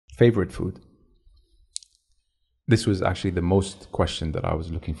Favorite food? This was actually the most question that I was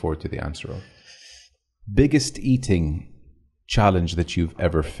looking forward to the answer of. Biggest eating challenge that you've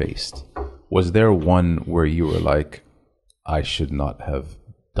ever faced. Was there one where you were like, I should not have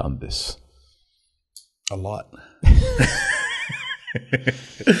done this? A lot.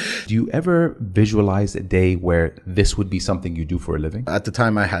 Do you ever visualize a day where this would be something you do for a living? At the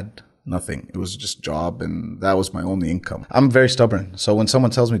time I had nothing. It was just job and that was my only income. I'm very stubborn. So when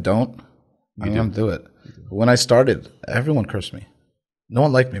someone tells me don't, I'm going to do it. When I started, everyone cursed me. No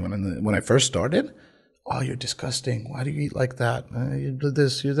one liked me when I first started. Oh, you're disgusting. Why do you eat like that? You do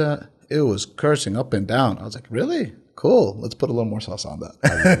this, you that. It was cursing up and down. I was like, really? Cool. Let's put a little more sauce on that.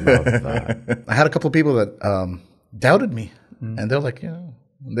 I love that. I had a couple of people that doubted me. And they're like,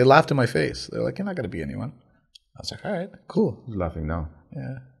 they laughed in my face. They're like, you're not going to be anyone. I was like, all right, cool. Who's laughing now?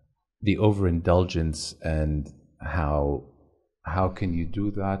 Yeah. The overindulgence and how can you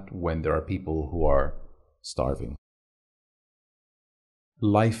do that when there are people who are starving?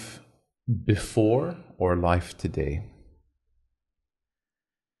 Life before or life today?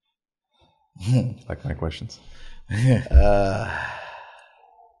 Like my questions.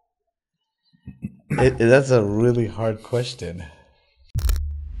 That's a really hard question.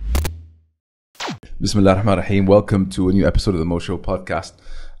 Bismillah ar-Rahman ar-Rahim. Welcome to a new episode of the Mo Show podcast.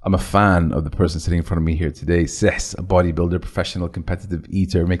 I'm a fan of the person sitting in front of me here today. Sihs, a bodybuilder, professional competitive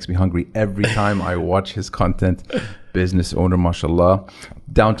eater, makes me hungry every time I watch his content. Business owner, mashallah.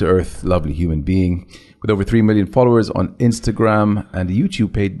 Down to earth, lovely human being. With over 3 million followers on Instagram and a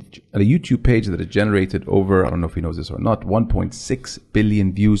YouTube page that has generated over, I don't know if he knows this or not, 1.6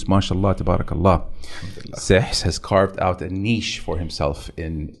 billion views. Mashallah, tabarakallah. Sihs has carved out a niche for himself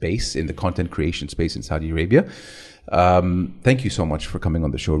in the content creation space in Saudi Arabia. Thank you so much for coming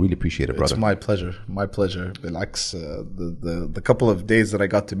on the show. Really appreciate it, brother. It's my pleasure. My pleasure. Relax. The couple of days that I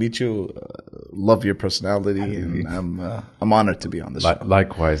got to meet you, love your personality, and I'm honored to be on the show.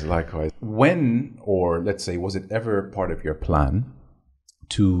 Likewise. When, or let's say, was it ever part of your plan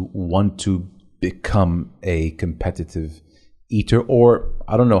to want to become a competitive eater, or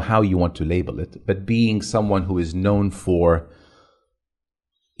I don't know how you want to label it, but being someone who is known for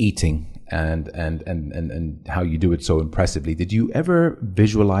eating and how you do it so impressively? Did you ever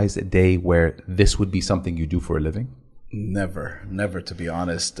visualize a day where this would be something you do for a living? Never, to be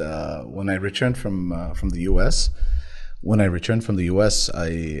honest. When I returned from the US,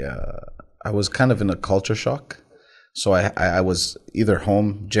 I was kind of in a culture shock. So I was either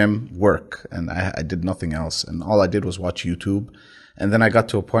home, gym, work, and I did nothing else. And all I did was watch YouTube. And then I got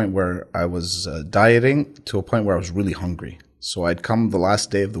to a point where I was dieting to a point where I was really hungry. So I'd come the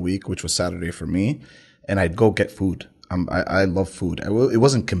last day of the week, which was Saturday for me, and I'd go get food. I love food. It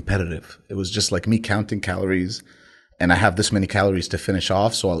wasn't competitive. It was just like me counting calories, and I have this many calories to finish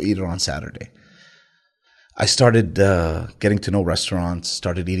off, so I'll eat it on Saturday. I started getting to know restaurants,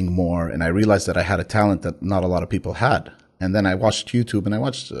 started eating more, and I realized that I had a talent that not a lot of people had. And then I watched YouTube, and I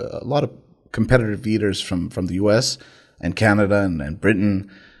watched a lot of competitive eaters from the US and Canada and Britain,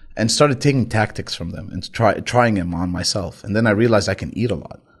 and started taking tactics from them and trying them on myself. And then I realized I can eat a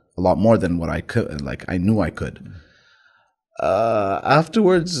lot more than what I could, like I knew I could.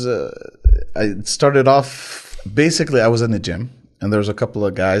 Afterwards, I started off, basically I was in the gym and there was a couple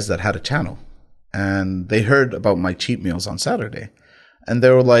of guys that had a channel and they heard about my cheat meals on Saturday. And they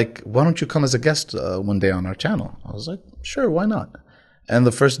were like, why don't you come as a guest one day on our channel? I was like, sure, why not? And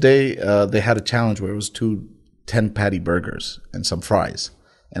the first day they had a challenge where it was 2 10-patty burgers and some fries.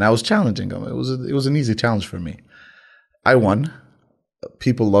 And I was challenging them. It was an easy challenge for me. I won.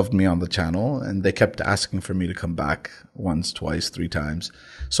 People loved me on the channel, and they kept asking for me to come back once, twice, 3 times.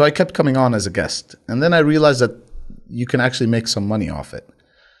 So I kept coming on as a guest. And then I realized that you can actually make some money off it.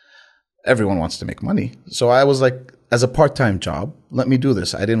 Everyone wants to make money. So I was like, as a part-time job, let me do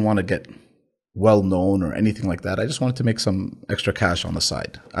this. I didn't want to get well-known or anything like that. I just wanted to make some extra cash on the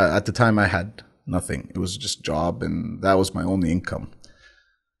side. At the time, I had nothing. It was just job, and that was my only income.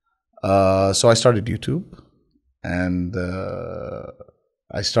 So I started YouTube, and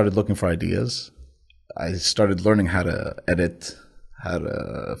I started looking for ideas. I started learning how to edit, how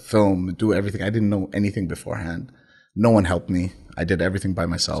to film, do everything. I didn't know anything beforehand. No one helped me. I did everything by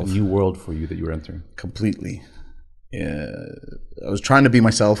myself. It's a new world for you that you were entering. Completely. Yeah, I was trying to be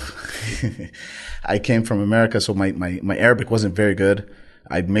myself. I came from America, so my Arabic wasn't very good.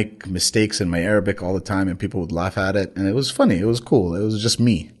 I'd make mistakes in my Arabic all the time, and people would laugh at it. And it was funny. It was cool. It was just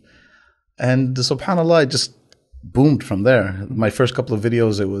me. And subhanAllah, it just boomed from there. My first couple of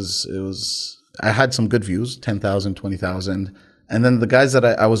videos, it was I had some good views, 10,000, 20,000. And then the guys that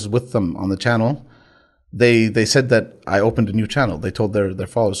I was with them on the channel, They said that I opened a new channel. They told their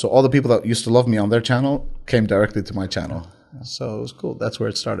followers. So all the people that used to love me on their channel came directly to my channel. So it was cool. That's where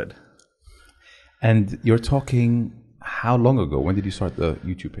it started. And you're talking how long ago? When did you start the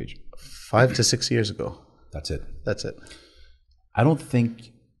YouTube page? 5 to 6 years ago. That's it. That's it. I don't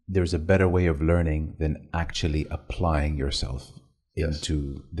think there's a better way of learning than actually applying yourself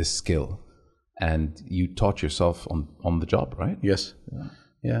into this skill. And you taught yourself on the job, right? Yes.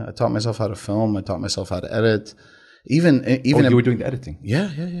 Yeah. I taught myself how to film. I taught myself how to edit. Even you were doing the editing? Yeah.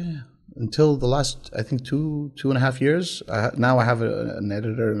 Until the last, I think, 2.5 years. Now I have an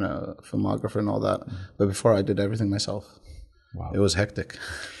editor and a filmographer and all that. But before I did everything myself. Wow. It was hectic.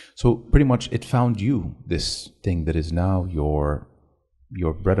 So pretty much it found you this thing that is now your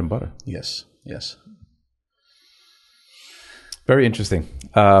bread and butter. Yes. Very interesting.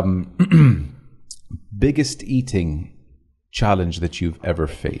 Biggest eating challenge that you've ever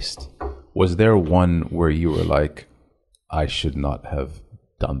faced? Was there one where you were like, I should not have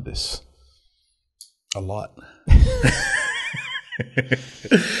done this? A lot.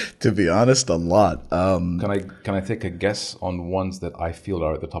 To be honest, a lot. Can I take a guess on ones that I feel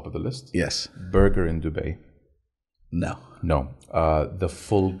are at the top of the list? Yes. Burger in Dubai. No. The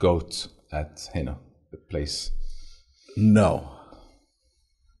full goat at Hina, the place. No.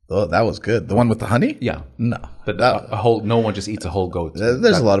 Oh, that was good. The one with the honey? Yeah. No. But no one just eats a whole goat.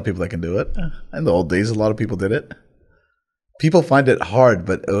 There's a lot of people that can do it. In the old days, a lot of people did it. People find it hard,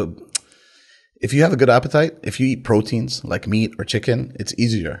 but if you have a good appetite, if you eat proteins like meat or chicken, it's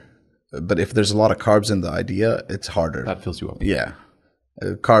easier. But if there's a lot of carbs in the idea, it's harder. That fills you up. Yeah.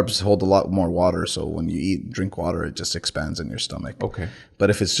 Carbs hold a lot more water, so when you drink water, it just expands in your stomach. Okay. But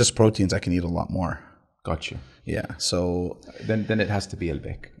if it's just proteins, I can eat a lot more. Gotcha. Yeah, so... Then it has to be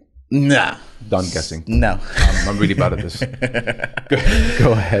Elbek. Nah. Done guessing. No. I'm really bad at this.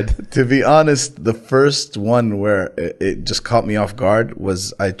 Go ahead. To be honest, the first one where it just caught me off guard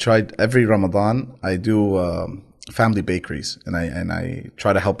was I tried every Ramadan, I do family bakeries and I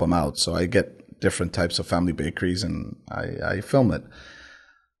try to help them out. So I get different types of family bakeries and I film it.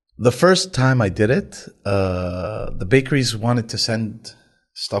 The first time I did it, the bakeries wanted to send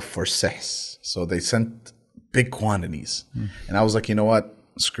stuff for sehs. So they sent big quantities. And I was like, you know what?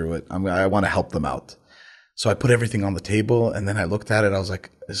 Screw it. I want to help them out. So I put everything on the table and then I looked at it. I was like,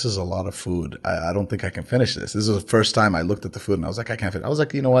 this is a lot of food. I don't think I can finish this. This is the first time I looked at the food and I was like, I can't finish. I was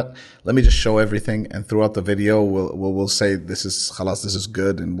like, you know what? Let me just show everything. And throughout the video, we'll say this is khalas, this is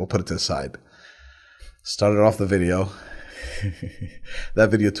good. And we'll put it to the side. Started off the video.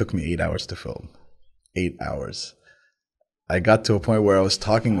 That video took me 8 hours to film. 8 hours. I got to a point where I was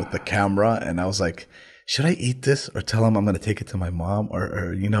talking with the camera and I was like, should I eat this or tell him I'm going to take it to my mom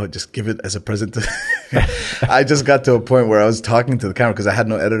or just give it as a present? I just got to a point where I was talking to the camera because I had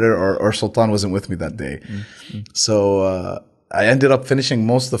no editor or Sultan wasn't with me that day. So I ended up finishing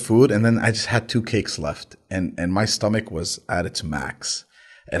most of the food and then I just had 2 cakes left and my stomach was at its max.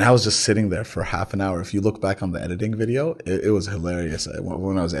 And I was just sitting there for half an hour. If you look back on the editing video, it was hilarious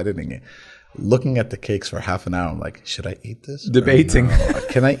when I was editing it. Looking at the cakes for half an hour, I'm like, should I eat this? Debating. No?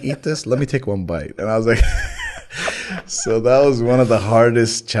 Can I eat this? Let me take one bite. And I was like, so that was one of the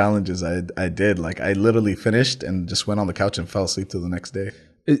hardest challenges I did. Like I literally finished and just went on the couch and fell asleep till the next day.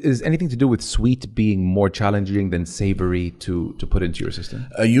 Is anything to do with sweet being more challenging than savory to put into your system?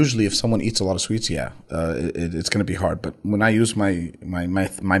 Usually if someone eats a lot of sweets, it's going to be hard. But when I use my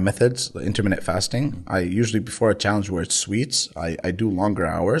methods, intermittent fasting, I usually before a challenge where it's sweets, I do longer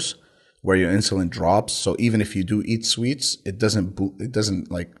hours where your insulin drops. So even if you do eat sweets, it doesn't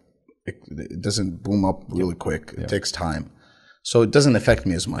boom up really quick. It takes time. So it doesn't affect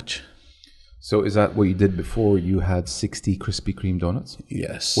me as much. So is that what you did before you had 60 Krispy Kreme donuts?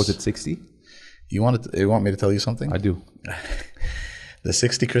 Yes. Was it 60? You want me to tell you something? I do. The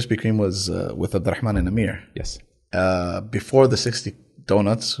 60 Krispy Kreme was with Abdurrahman and Amir. Yes. Before the 60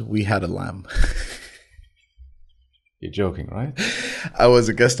 donuts, we had a lamb. You're joking, right? I was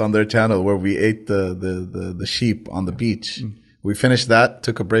a guest on their channel where we ate the sheep on the beach. We finished that,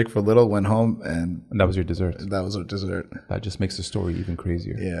 took a break for a little, went home, and that was your dessert. That was our dessert. That just makes the story even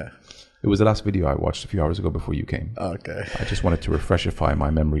crazier. Yeah. It was the last video I watched a few hours ago before you came. Okay. I just wanted to refreshify my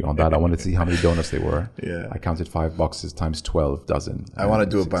memory on that. I wanted to see how many donuts they were. Yeah. I counted 5 boxes times 12 dozen. I want to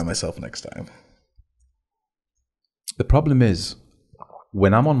do it by myself next time. The problem is,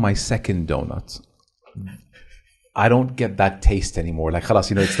 when I'm on my second donut, I don't get that taste anymore. Like,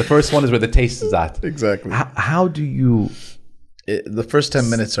 khalas, it's the first one is where the taste is at. Exactly. How do you... the first 10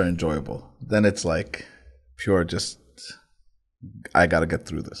 minutes are enjoyable. Then it's like pure just, I got to get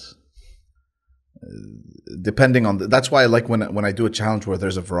through this. Depending on that's why I like when I do a challenge where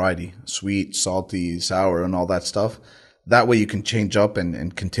there's a variety, sweet, salty, sour, and all that stuff. That way you can change up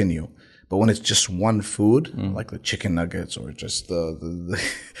and continue. But when it's just one food, like the chicken nuggets or just the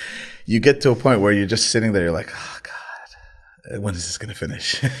you get to a point where you're just sitting there, you're like, oh God, when is this going to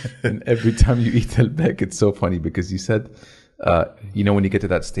finish? And every time you eat al-bek, it's so funny because you said, when you get to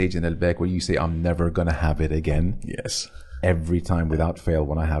that stage in al-bek where you say, I'm never going to have it again. Yes. Every time without fail,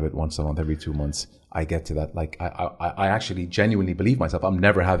 when I have it once a month, every 2 months, I get to that. Like I actually genuinely believe myself, I'm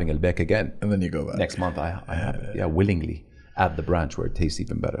never having al-bek again. And then you go back. Next month, I have it. Yeah, willingly at the branch where it tastes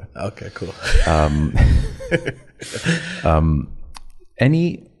even better. Okay, cool.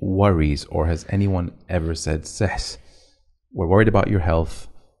 Any worries, or has anyone ever said, Sehs, we're worried about your health?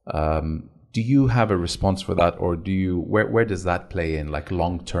 Do you have a response for that, or where does that play in, like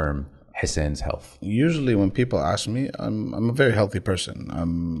long-term Hussein's health? Usually when people ask me, I'm a very healthy person.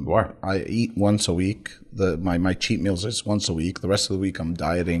 You are. I eat once a week. My cheat meals is once a week. The rest of the week I'm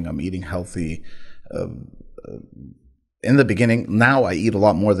dieting. I'm eating healthy. In the beginning, now I eat a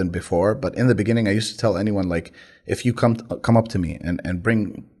lot more than before. But in the beginning, I used to tell anyone, like, if you come up to me and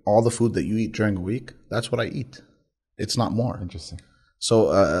bring all the food that you eat during a week, that's what I eat. It's not more. Interesting.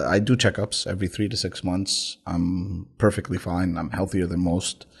 So I do checkups every 3 to 6 months. I'm perfectly fine. I'm healthier than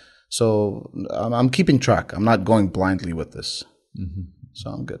most. So I'm keeping track. I'm not going blindly with this. Mm-hmm.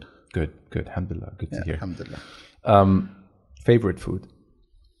 So I'm good. Good. Alhamdulillah. Good to hear. Alhamdulillah. Favorite food?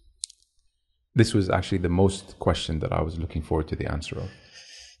 This was actually the most question that I was looking forward to the answer of.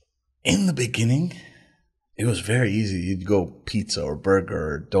 In the beginning, it was very easy. You'd go pizza or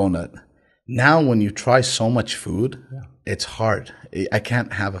burger or donut. Now when you try so much food, it's hard. I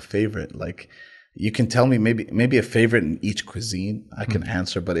can't have a favorite. Like, you can tell me maybe a favorite in each cuisine I can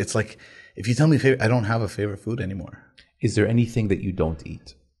answer, but it's like, if you tell me favorite, I don't have a favorite food anymore. Is there anything that you don't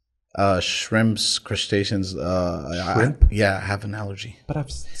eat? Shrimps, crustaceans. Shrimp? I have an allergy. But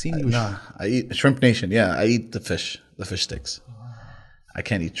I've seen you. I eat Shrimp Nation. Yeah, I eat the fish sticks. I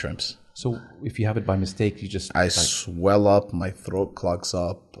can't eat shrimps. So if you have it by mistake, you just... I swell up, my throat clogs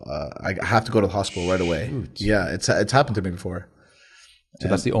up. I have to go to the hospital right away. Shoot. Yeah, it's happened to me before. So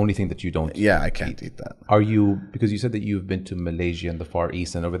that's the only thing that you don't... Yeah, I can't eat that. Are you... Because you said that you've been to Malaysia and the Far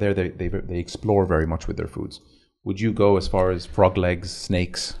East, and over there they explore very much with their foods. Would you go as far as frog legs,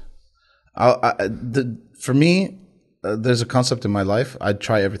 snakes? For me, there's a concept in my life. I'd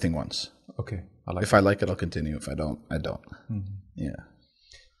try everything once. Okay. If I like it, I'll continue. If I don't, I don't. Mm-hmm. Yeah.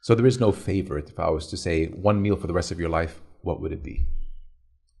 So there is no favorite. If I was to say one meal for the rest of your life, what would it be?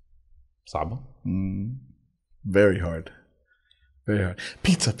 Saba? Very hard. Very hard.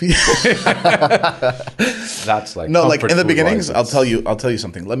 Pizza. That's like no, like in the beginnings. I'll tell you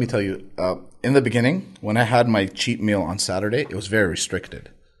something. Let me tell you. In the beginning, when I had my cheat meal on Saturday, it was very restricted.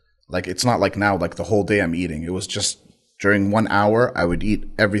 Like, it's not like now, like the whole day I'm eating. It was just during 1 hour, I would eat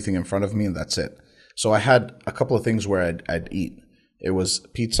everything in front of me, and that's it. So I had a couple of things where I'd eat. It was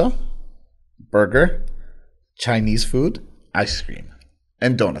pizza, burger, Chinese food, ice cream,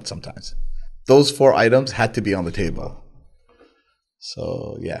 and donuts sometimes. Those 4 items had to be on the table.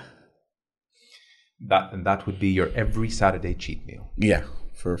 So, yeah. That would be your every Saturday cheat meal. Yeah,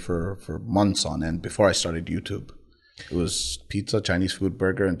 for months on end before I started YouTube. It was pizza, Chinese food,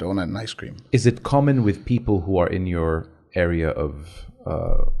 burger, and donut, and ice cream. Is it common with people who are in your area of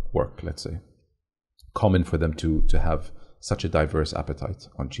work, let's say, common for them to have such a diverse appetite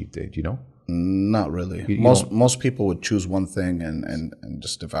on cheat day? Do you know? Not really. Most people would choose one thing and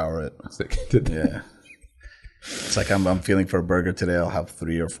just devour it. Yeah. It's like I'm feeling for a burger today. I'll have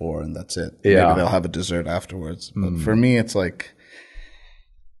 3 or 4, and that's it. Yeah. Maybe they'll have a dessert afterwards. But for me, it's like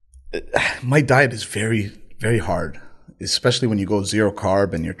my diet is very, very hard, especially when you go 0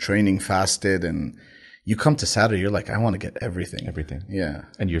 carb and you're training fasted, and you come to Saturday, you're like, I want to get everything. Everything. Yeah.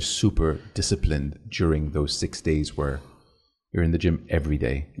 And you're super disciplined during those 6 days where you're in the gym every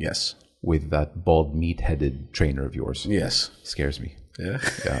day. Yes. With that bald, meat-headed trainer of yours. Yes. Scares me. Yeah.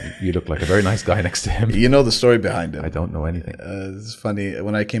 Yeah. You look like a very nice guy next to him. You know the story behind him. I don't know anything. It's funny.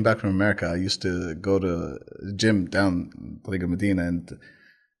 When I came back from America, I used to go to the gym down Tariq Medina, and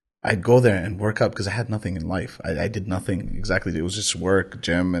I'd go there and work out because I had nothing in life. I did nothing exactly. It was just work,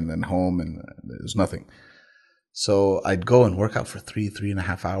 gym, and then home, and it was nothing. So I'd go and work out for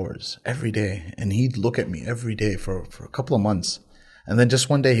 3.5 hours every day. And he'd look at me every day for a couple of months. And then just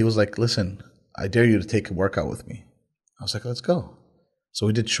one day he was like, listen, I dare you to take a workout with me. I was like, let's go. So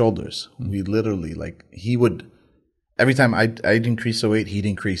we did shoulders. We literally, like, he would, every time I'd increase the weight, he'd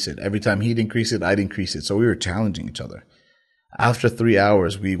increase it. Every time he'd increase it, I'd increase it. So we were challenging each other. After 3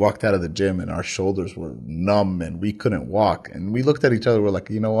 hours, we walked out of the gym and our shoulders were numb and we couldn't walk. And we looked at each other. We're like,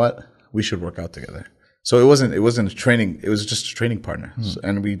 you know what? we should work out together. So it wasn't a training. It was just a training partner,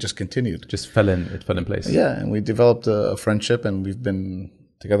 and we just continued. It fell in place. Yeah, and we developed a friendship, and we've been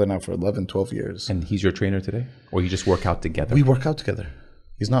together now for 11, 12 years. And he's your trainer today, or you just work out together? We work out together.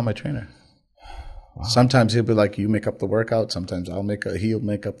 He's not my trainer. Wow. Sometimes he'll be like, you make up the workout. Sometimes he'll make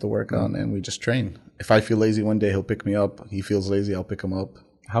up the workout, and we just train. If I feel lazy one day, he'll pick me up. He feels lazy, I'll pick him up.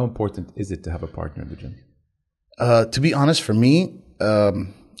 How important is it to have a partner in the gym? To be honest, for me,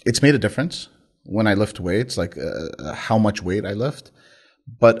 it's made a difference when I lift weights, like how much weight I lift.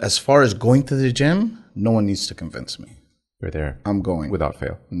 But as far as going to the gym, no one needs to convince me. You're there. I'm going. Without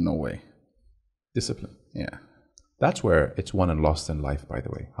fail. No way. Discipline. Yeah. That's where it's won and lost in life, by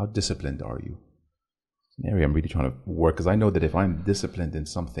the way. How disciplined are you? It's an area I'm really trying to work, because I know that if I'm disciplined in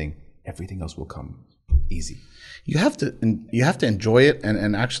something, everything else will come easy. You have to enjoy it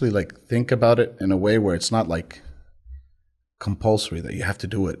and actually like think about it in a way where it's not like compulsory that you have to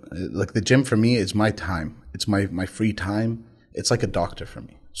do it. Like the gym for me is my time. It's my free time. It's like a doctor for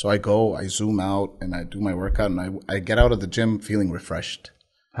me. So I go, I zoom out, and I do my workout, and I get out of the gym feeling refreshed.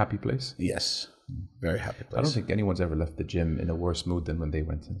 Happy place? Yes. Very happy place. I don't think anyone's ever left the gym in a worse mood than when they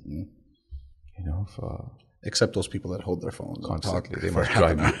went in. You know, except those people that hold their phones constantly. They must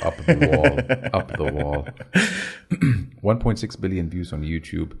drive you up the wall. 1.6 billion views on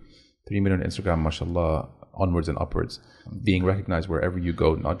YouTube, 3 million on Instagram, mashallah, onwards and upwards. Being recognized wherever you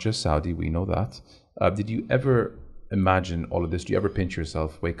go, not just Saudi, we know that. Did you ever imagine all of this? Do you ever pinch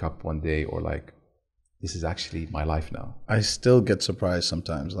yourself, wake up one day, or like, this is actually my life now? I still get surprised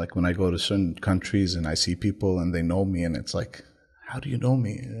sometimes, like when I go to certain countries and I see people and they know me, and it's like, how do you know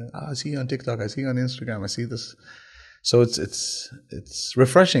me? I see you on TikTok. I see you on Instagram. I see this. So it's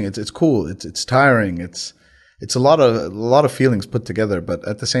refreshing. It's cool. It's tiring. It's a lot of feelings put together. But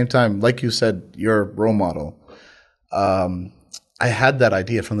at the same time, like you said, you're a role model. I had that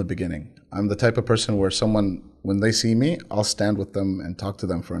idea from the beginning. I'm the type of person where someone, when they see me, I'll stand with them and talk to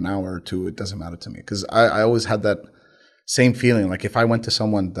them for an hour or two. It doesn't matter to me, because I always had that same feeling. Like if I went to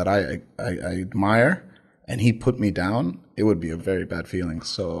someone that I admire and he put me down, it would be a very bad feeling.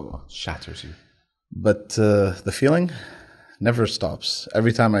 So shatters you. But the feeling never stops.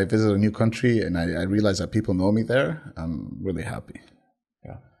 Every time I visit a new country and I realize that people know me there, I'm really happy.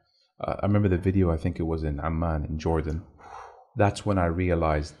 Yeah. I remember the video, I think it was in Amman in Jordan. That's when I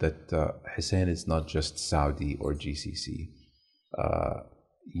realized that Hussein is not just Saudi or GCC.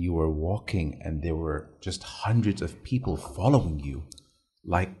 You were walking and there were just hundreds of people following you,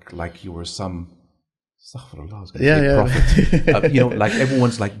 like you were some... Astaghfirullah, I was going to say prophet. You know, like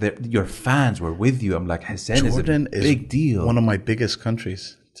everyone's like, your fans were with you. I'm like, Hussein Jordan is a big deal. One of my biggest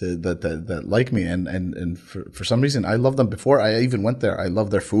countries that like me, and for some reason I love them. Before I even went there, I love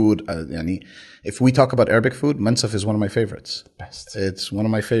their food. If we talk about Arabic food, mansaf is one of my favorites. Best. It's one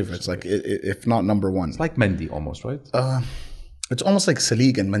of my favorites, like if not number one. It's like mendi almost, right? It's almost like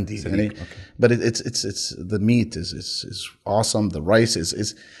salig and mendi, okay. But it's the meat is awesome. The rice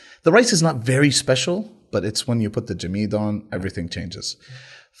is not very special, but it's when you put the jamid on, everything changes.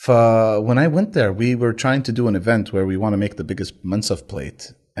 When I went there, we were trying to do an event where we want to make the biggest mansaf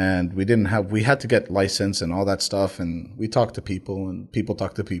plate. And we had to get license and all that stuff. And we talked to people and people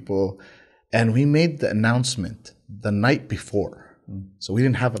talked to people. And we made the announcement the night before. So we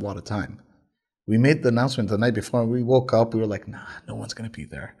didn't have a lot of time. We made the announcement the night before, and we woke up. We were like, nah, no one's going to be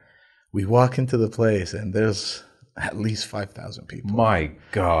there. We walk into the place and there's at least 5,000 people. My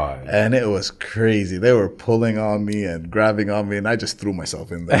God. And it was crazy. They were pulling on me and grabbing on me, and I just threw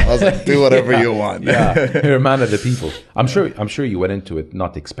myself in there. I was like, do whatever you want. Yeah, you're a man of the people. I'm sure you went into it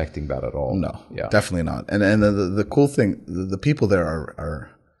not expecting that at all. No, definitely not. And the cool thing, the people there are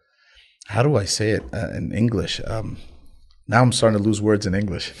how do I say it in English? Now I'm starting to lose words in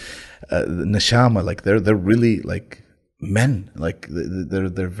English. Nashama, like they're really like men, like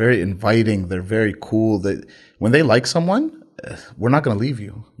they're very inviting. They're very cool. When they like someone, we're not going to leave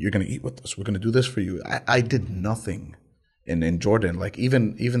you. You're going to eat with us. We're going to do this for you. I did nothing in Jordan. Like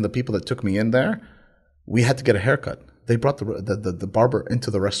even the people that took me in there, we had to get a haircut. They brought the barber into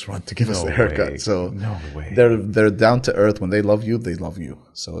the restaurant to give us the haircut. Way. So no way. They're down to earth. When they love you, they love you.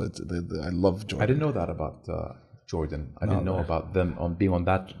 So I love Jordan. I didn't know that about Jordan. I didn't know about them being on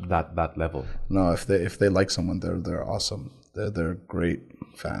that level. No, if they like someone, they're awesome. They're great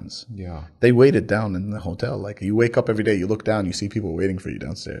fans. Yeah. They waited down in the hotel. Like you wake up every day, you look down, you see people waiting for you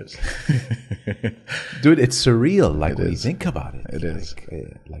downstairs. Dude, it's surreal. Like when you think about it. It is.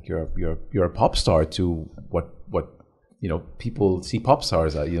 Like you're a pop star to what you know, people see pop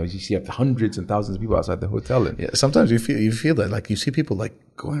stars out, you know, you see hundreds and thousands of people outside the hotel. And Yeah, sometimes you feel that, like, you see people like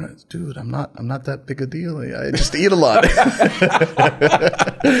going, dude, I'm not that big a deal. I just eat a lot.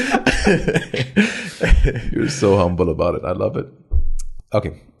 you're so humble about it. I love it.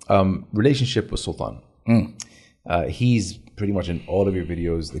 Okay. Relationship with Sultan. He's pretty much in all of your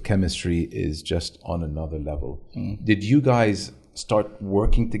videos. The chemistry is just on another level. Did you guys start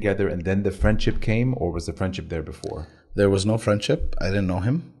working together and then the friendship came, or was the friendship there before? There was no friendship. I didn't know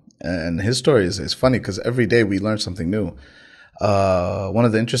him. And his story is funny because every day we learn something new. One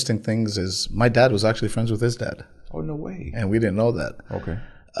of the interesting things is my dad was actually friends with his dad. Oh, no way. And we didn't know that. Okay.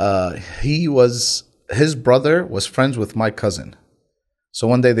 His brother was friends with my cousin. So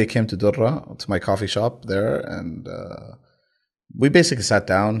one day they came to Durra, to my coffee shop there, and we basically sat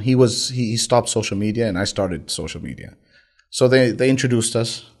down. He stopped social media and I started social media. So they introduced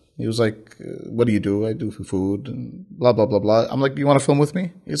us. He was like, what do you do? I do food and blah, blah, blah, blah. I'm like, you want to film with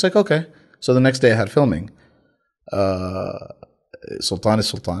me? He's like, okay. So the next day I had filming. Sultan is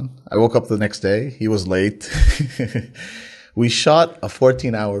Sultan. I woke up the next day. He was late. We shot a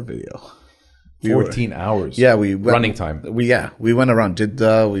 14-hour video. 14 hours? Yeah. Running time? We went around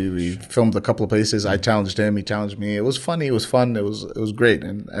Jeddah. We filmed a couple of places. I challenged him. He challenged me. It was funny. It was fun. It was great.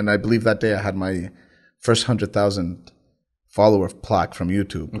 And I believe that day I had my first 100,000 follower plaque from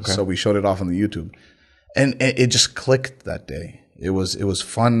YouTube. Okay. So we showed it off on the YouTube, and it just clicked that day. It was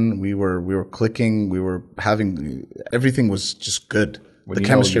fun. We were clicking. We were having, everything was just good. The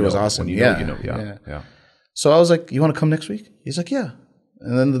chemistry was awesome. Yeah. So I was like, you want to come next week? He's like, yeah.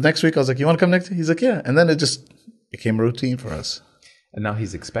 And then the next week I was like, you want to come next week? He's like, yeah. And then it just became a routine for us. And now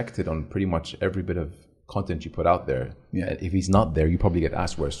he's expected on pretty much every bit of content you put out there. Yeah. If he's not there, you probably get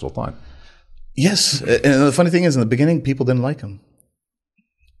asked, where's Sultan? Yes. And the funny thing is, in the beginning, people didn't like him.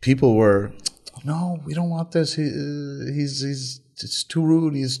 People were, no, we don't want this. He's it's too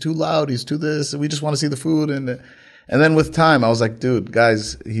rude. He's too loud. He's too this. We just want to see the food. And then with time, I was like, dude,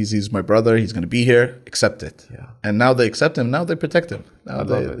 guys, he's my brother. He's going to be here. Accept it. Yeah. And now they accept him. Now they protect him. Now I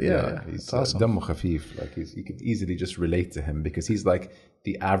love it. Yeah. He's awesome. Damu khafif. Like you can easily just relate to him because he's like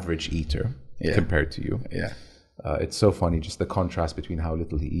the average eater compared to you. Yeah. It's so funny, just the contrast between how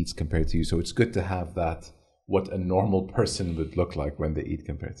little he eats compared to you. So it's good to have that, what a normal person would look like when they eat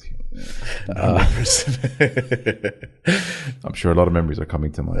compared to you. I'm sure a lot of memories are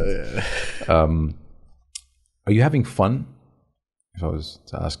coming to mind. Are you having fun? If I was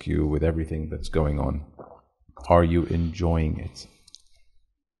to ask you, with everything that's going on, are you enjoying it?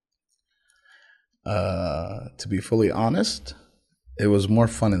 To be fully honest, it was more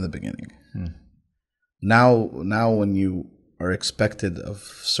fun in the beginning. Now when you are expected of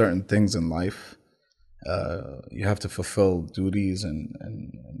certain things in life, you have to fulfill duties and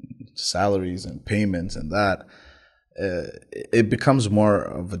salaries and payments and that. It becomes more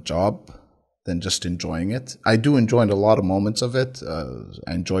of a job than just enjoying it. I do enjoy a lot of moments of it.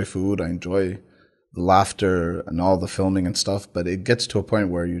 I enjoy food. I enjoy the laughter and all the filming and stuff, but it gets to a point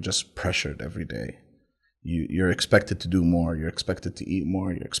where you're just pressured every day. You're expected to do more. You're expected to eat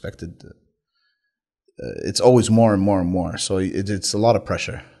more. You're expected to... it's always more and more and more. So it's a lot of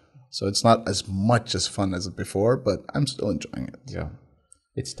pressure. So it's not as much as fun as before, but I'm still enjoying it. Yeah.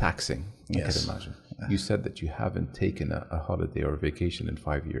 It's taxing, I can imagine. Yeah. You said that you haven't taken a holiday or a vacation in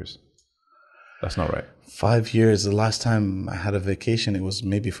 5 years. That's not right. 5 years. The last time I had a vacation, it was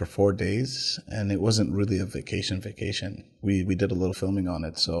maybe for 4 days, and it wasn't really a vacation. We did a little filming on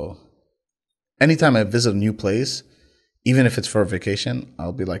it. So anytime I visit a new place, even if it's for a vacation,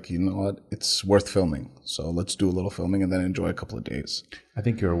 I'll be like, you know what, it's worth filming. So let's do a little filming and then enjoy a couple of days. I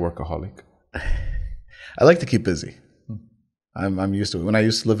think you're a workaholic. I like to keep busy. I'm used to it. When I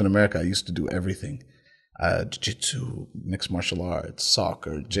used to live in America, I used to do everything. Jiu-jitsu, mixed martial arts,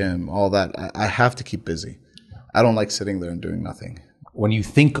 soccer, gym, all that. I have to keep busy. I don't like sitting there and doing nothing. When you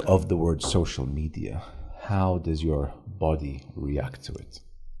think of the word social media, how does your body react to it?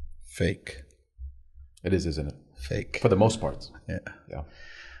 Fake. It is, isn't it? Fake. For the most part. Yeah.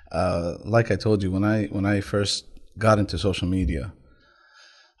 Like I told you, when I first got into social media,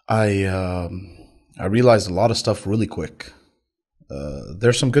 I realized a lot of stuff really quick.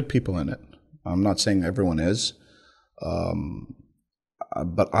 There's some good people in it. I'm not saying everyone is,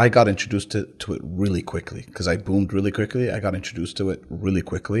 but I got introduced to it really quickly because I boomed really quickly. I got introduced to it really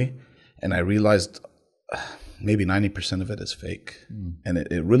quickly, and I realized maybe 90% of it is fake. And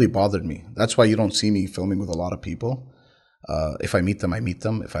it really bothered me. That's why you don't see me filming with a lot of people. If I meet them, I meet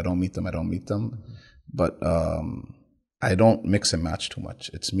them. If I don't meet them, I don't meet them. But I don't mix and match too much.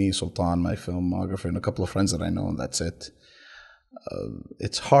 It's me, Sultan, my filmographer, and a couple of friends that I know, and that's it.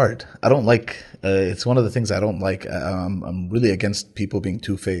 it's hard. I don't like. It's one of the things I don't like. I'm really against people being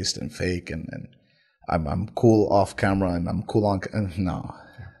two-faced and fake, and I'm cool off camera and I'm cool on. No,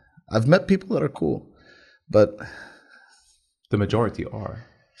 I've met people that are cool, but the majority are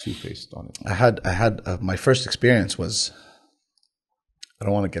two-faced on it. I had my first experience was. I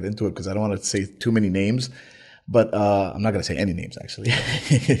don't want to get into it because I don't want to say too many names, but I'm not going to say any names actually.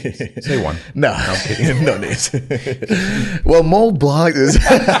 Say one. No, I'm kidding. No names. Well, Mo blog is.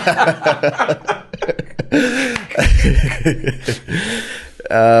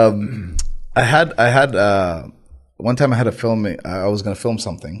 I had one time I had a film. I was going to film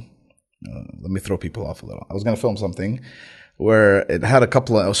something. Let me throw people off a little. I was going to film something where it had a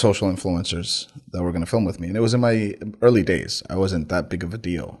couple of social influencers that were going to film with me. And it was in my early days. I wasn't that big of a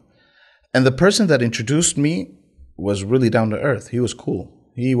deal. And the person that introduced me was really down to earth. He was cool.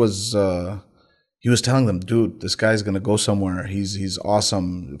 He was telling them, dude, this guy's going to go somewhere. He's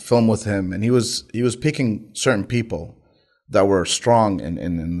awesome. Film with him. And he was picking certain people that were strong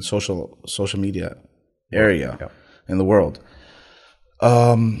in the social media area in the world.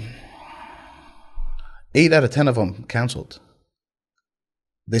 8 out of 10 of them canceled.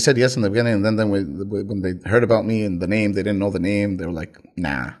 They said yes in the beginning, and then when they heard about me and the name, they didn't know the name. They were like,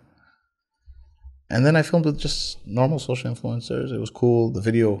 nah. And then I filmed with just normal social influencers. It was cool. The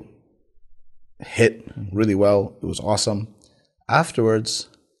video hit really well. It was awesome. Afterwards,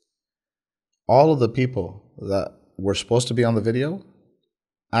 all of the people that were supposed to be on the video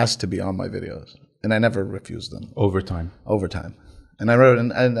asked to be on my videos, and I never refused them. Over time. And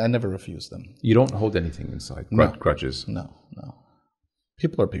I never refused them. You don't hold anything inside. Grudges. No.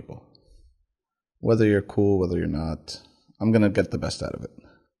 People are people. Whether you're cool, whether you're not, I'm going to get the best out of it,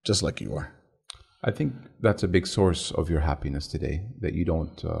 just like you are. I think that's a big source of your happiness today, that you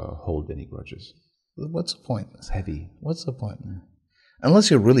don't hold any grudges. What's the point? It's heavy. What's the point?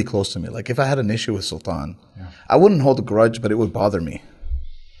 Unless you're really close to me. Like if I had an issue with Sultan, I wouldn't hold a grudge, but it would bother me.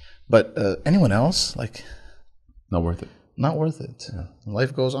 But anyone else, like... Not worth it. Not worth it. Yeah.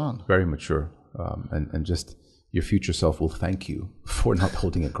 Life goes on. Very mature. And just your future self will thank you for not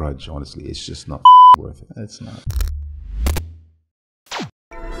holding a grudge, honestly. It's just not worth it. It's not.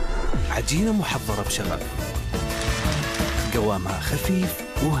 عجينة محضرة بشغف قوامها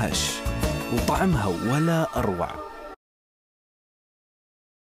خفيف وهش وطعمها ولا أروع.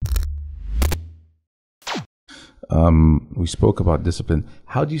 We spoke about discipline.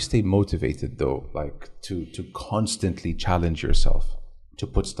 How do you stay motivated though, like to constantly challenge yourself, to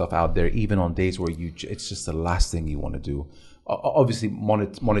put stuff out there even on days where it's just the last thing you want to do? Obviously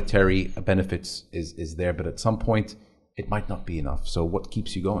monetary benefits is there, but at some point it might not be enough. So what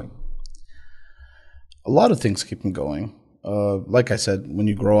keeps you going? A lot of things keep me going. Like I said, when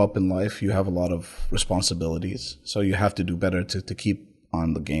you grow up in life, you have a lot of responsibilities, so you have to do better to keep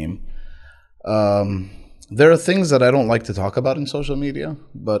on the game. There are things that I don't like to talk about in social media,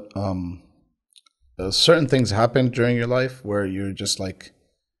 but certain things happen during your life where you're just like,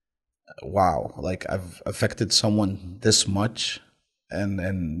 wow, like I've affected someone this much,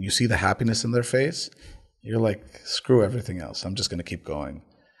 and you see the happiness in their face. You're like, screw everything else. I'm just going to keep going.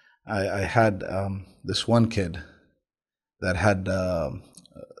 I had this one kid that had,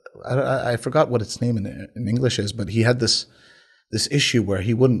 I forgot what its name in English is, but he had this issue where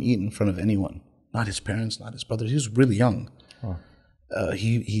he wouldn't eat in front of anyone. Not his parents, not his brothers. He was really young. Oh.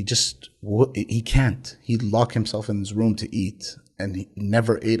 He can't. He'd lock himself in his room to eat, and he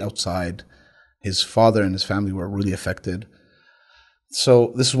never ate outside. His father and his family were really affected.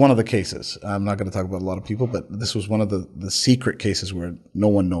 So this is one of the cases. I'm not going to talk about a lot of people, but this was one of the secret cases where no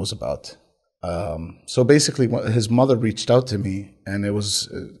one knows about. So basically, his mother reached out to me, and it was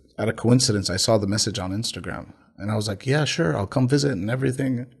out of coincidence. I saw the message on Instagram, and I was like, yeah, sure, I'll come visit and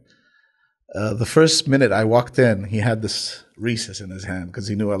everything. The first minute I walked in, he had this Reese's in his hand because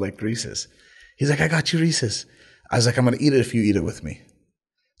he knew I liked Reese's. He's like, I got you Reese's. I was like, I'm going to eat it if you eat it with me.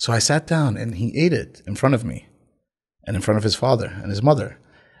 So I sat down and he ate it in front of me and in front of his father and his mother.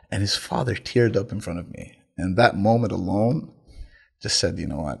 And his father teared up in front of me. And that moment alone just said, you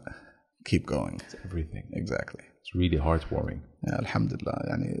know what? Keep going. It's everything. Exactly. It's really heartwarming. Yeah,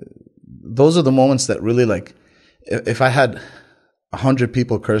 alhamdulillah. Those are the moments that really, like, if I had 100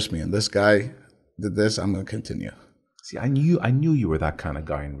 people curse me and this guy did this, I'm going to continue. See, I knew you were that kind of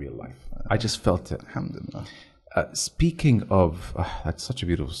guy in real life. I just felt it. Alhamdulillah. Speaking of, that's such a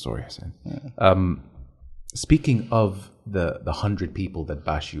beautiful story, Hussein. Yeah. Speaking of the 100 people that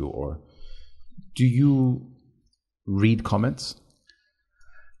bash you, or do you read comments?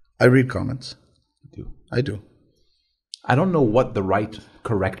 I read comments. You do? I do. I don't know what the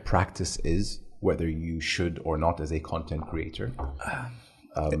correct practice is, whether you should or not as a content creator?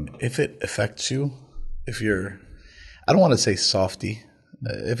 If it affects you, if you're, I don't want to say softy.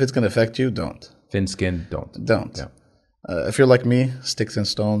 If it's going to affect you, don't. Thin skin, don't. Don't. Yeah. If you're like me, sticks and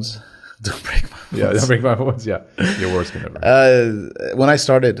stones, don't break my bones. Yeah, don't break my bones. Yeah, your worst can ever. When I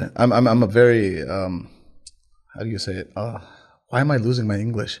started, I'm a very, how do you say it? Why am I losing my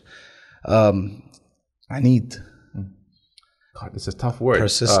English? I need. God, it's a tough word.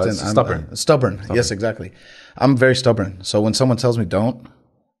 Persistent. Stubborn. Stubborn. Yes, exactly. I'm very stubborn. So when someone tells me don't,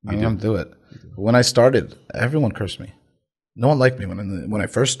 I'm going to do it. When I started, everyone cursed me. No one liked me when I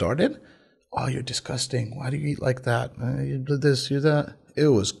first started. Oh, you're disgusting. Why do you eat like that? You did this, you that. It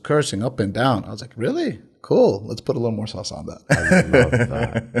was cursing up and down. I was like, really? Cool. Let's put a little more sauce on that. I love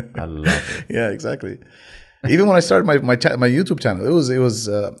that. I love it. Yeah, exactly. Even when I started my YouTube channel, it was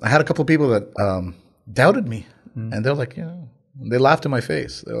I had a couple of people that doubted me, and they're like, they laughed in my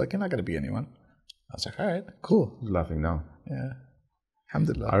face. They're like, you're not going to be anyone. I was like, all right, cool. You're laughing now. Yeah.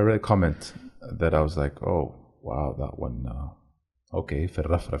 Alhamdulillah. I read a comment that I was like, oh, wow, that one, okay, في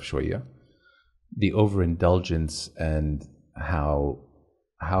الرفرف شوية. The overindulgence and how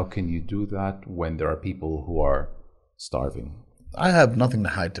can you do that when there are people who are starving? I have nothing to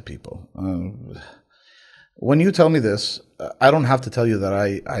hide to people. When you tell me this, I don't have to tell you that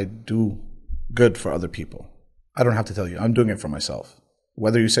I do good for other people. I don't have to tell you. I'm doing it for myself.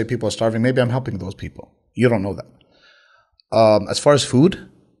 Whether you say people are starving, maybe I'm helping those people. You don't know that. As far as food,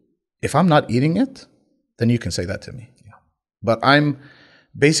 if I'm not eating it, then you can say that to me. Yeah. But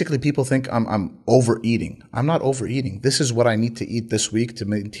basically people think I'm overeating. I'm not overeating. This is what I need to eat this week to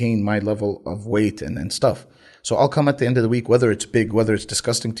maintain my level of weight and stuff. So I'll come at the end of the week, whether it's big, whether it's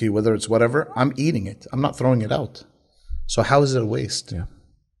disgusting to you, whether it's whatever, I'm eating it. I'm not throwing it out. So how is it a waste? Yeah.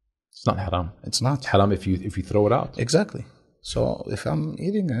 It's not haram. It's not. It's haram if you throw it out. Exactly. So if I'm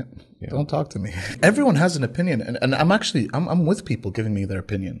eating it, don't talk to me. Everyone has an opinion. And I'm with people giving me their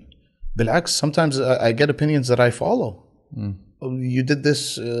opinion. Bil'aks, sometimes I get opinions that I follow. Oh, you did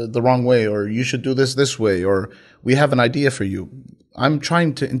this the wrong way, or you should do this way, or we have an idea for you. I'm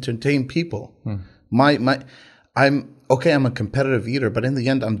trying to entertain people. I'm a competitive eater, but in the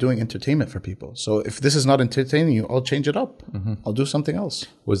end, I'm doing entertainment for people. So if this is not entertaining you, I'll change it up. I'll do something else.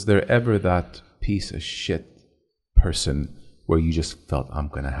 Was there ever that piece of shit person where you just felt, I'm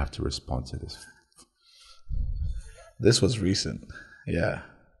going to have to respond to this? This was recent. Yeah.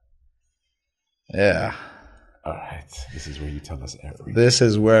 Yeah. All right. This is where you tell us everything. This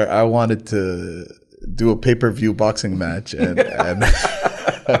is where I wanted to do a pay-per-view boxing match and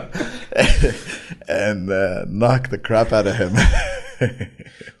knock the crap out of him.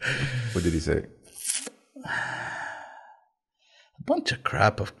 What did he say? A bunch of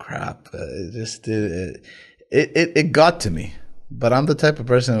crap. It got to me. But I'm the type of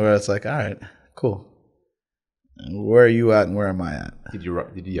person where it's like, all right, cool. Where are you at and where am I at? Did you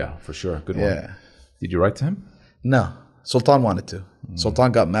yeah, for sure. Good one. Yeah. Did you write to him? No. Sultan wanted to.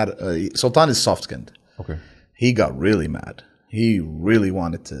 Sultan got mad. Sultan is soft-skinned. Okay. He got really mad. He really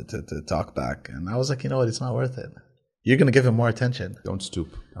wanted to talk back. And I was like, you know what? It's not worth it. You're going to give him more attention. Don't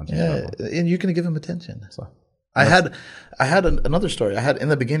stoop. And you're going to give him attention. So, I had another story. In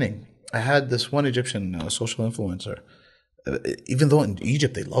the beginning, I had this one Egyptian social influencer. Even though in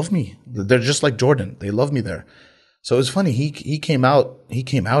Egypt they love me, they're just like Jordan. They love me there. So it was funny. He came out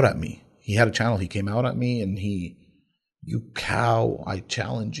at me. He had a channel. He came out at me and you cow, I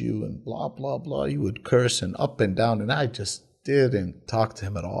challenge you and blah, blah, blah. You would curse and up and down. And I just didn't talk to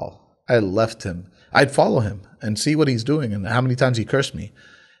him at all. I left him. I'd follow him and see what he's doing and how many times he cursed me.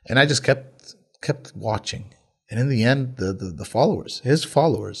 And I just kept watching. And in the end, the followers, his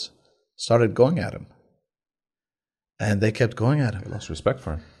followers, started going at him. And they kept going at him. They lost respect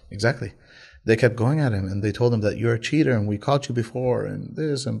for him. Exactly. They kept going at him and they told him that you're a cheater and we caught you before and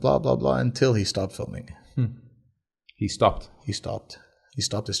this and blah, blah, blah until he stopped filming. He stopped. He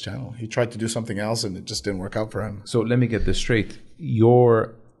stopped his channel. He tried to do something else and it just didn't work out for him. So let me get this straight.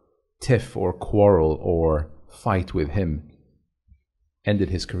 Your tiff or quarrel or fight with him ended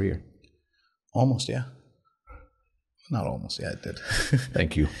his career? Almost, yeah. Not almost, yeah, it did.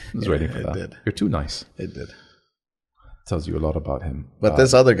 Thank you. I was waiting for that. It did. You're too nice. It did. Tells you a lot about him. But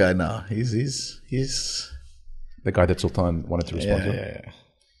this other guy now, he's the guy that Sultan wanted to respond to. Yeah.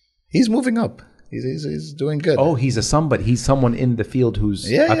 He's moving up. He's doing good. Oh, he's someone in the field who's.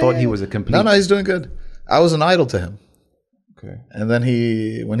 I thought he was a complete. No, he's doing good. I was an idol to him. Okay. And then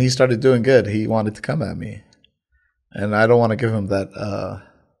when he started doing good, he wanted to come at me, and I don't want to give him that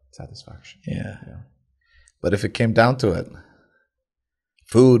satisfaction. Yeah. But if it came down to it,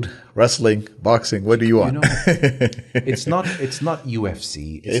 Food, wrestling, boxing. What do you want? It's not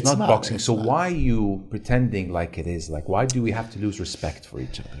UFC. It's not boxing. So why are you pretending like it is? Like, why do we have to lose respect for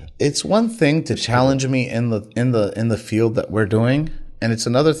each other? It's one thing to challenge me in the field that we're doing, and it's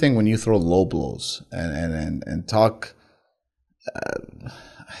another thing when you throw low blows and talk.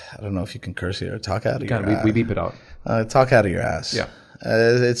 I don't know if you can curse here. Talk out of your ass. We beep it out. Talk out of your ass. Yeah.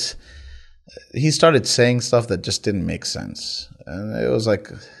 He started saying stuff that just didn't make sense, and it was like,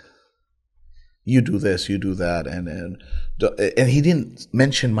 you do this, you do that, and he didn't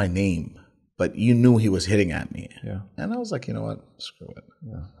mention my name, but you knew he was hitting at me. Yeah. And I was like, you know what? Screw it.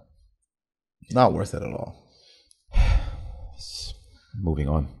 Yeah. Not worth it at all. Moving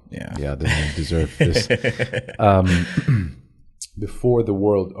on. Yeah. Yeah, they don't deserve this. Before the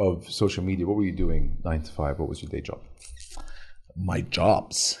world of social media, what were you doing 9 to 5? What was your day job? My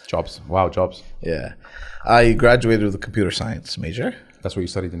jobs. Jobs. Wow, jobs. Yeah. I graduated with a computer science major. That's what you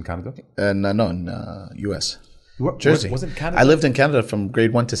studied in Canada? No, in U.S. Jersey. Was it Canada? I lived in Canada from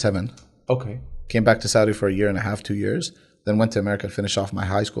grade 1 to 7. Okay. Came back to Saudi for a year and a half, 2 years. Then went to America to finish off my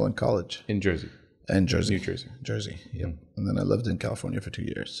high school and college. In Jersey? In Jersey. New Jersey. Jersey, yep. Mm-hmm. And then I lived in California for 2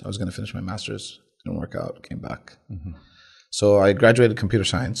 years. I was going to finish my master's. Didn't work out. Came back. Mm-hmm. So I graduated computer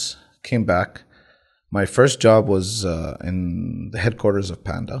science. Came back. My first job was in the headquarters of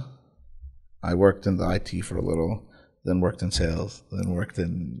Panda. I worked in the IT for a little, then worked in sales, then worked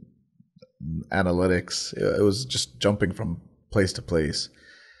in analytics. It was just jumping from place to place.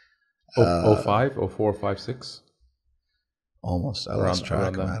 05, 04, 5, 6? Almost. I lost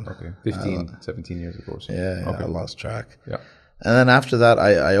track, man. Okay. 15, 17 years ago. So. Yeah, okay. I lost track. Yeah. And then after that,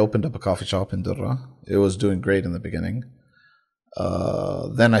 I opened up a coffee shop in Durra. It was doing great in the beginning.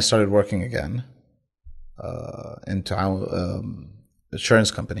 Then I started working again. Into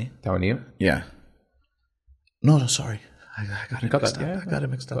insurance company. Tawaniyah? Yeah. No, sorry. I got it mixed up. Yeah, I got it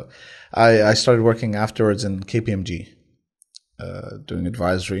mixed up. I started working afterwards in KPMG, doing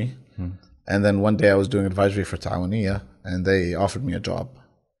advisory. And then one day I was doing advisory for Tawaniyah, and they offered me a job.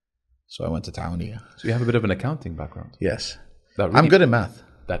 So I went to Tawaniyah. So you have a bit of an accounting background? Yes. Really, I'm good at math.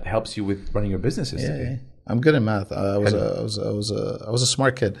 That helps you with running your businesses. Yeah. I'm good at math. I was a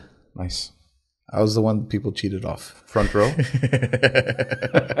smart kid. Nice. I was the one people cheated off. Front row?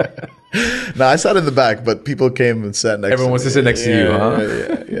 No, I sat in the back, but people came and sat next to me. Everyone wants to sit next to you,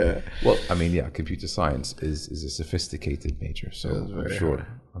 huh? Yeah. Well, I mean, yeah, computer science is a sophisticated major, so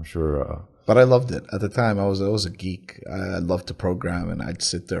I'm sure. But I loved it. At the time, I was a geek. I loved to program, and I'd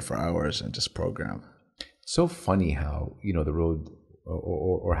sit there for hours and just program. So funny how, the road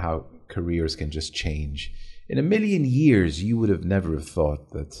or how careers can just change. In a million years, you would have never have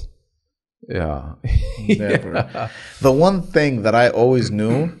thought that. Yeah. Never. Yeah. The one thing that I always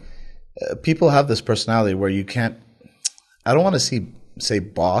knew, people have this personality where you can't, I don't want to say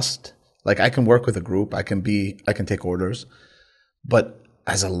bossed. Like I can work with a group, I can take orders, but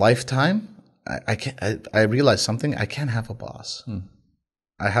as a lifetime, I realized something, I can't have a boss.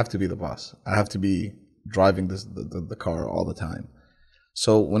 I have to be the boss. I have to be driving the car all the time.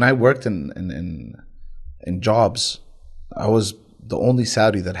 So when I worked in jobs, I was the only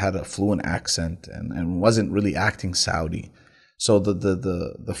Saudi that had a fluent accent and wasn't really acting Saudi. So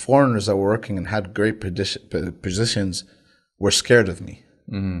the foreigners that were working and had great positions were scared of me.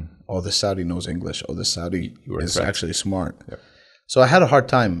 Mm-hmm. Oh, this Saudi knows English. Oh, this Saudi is actually smart. Yep. So I had a hard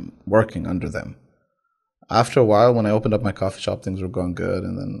time working under them. After a while, when I opened up my coffee shop, things were going good.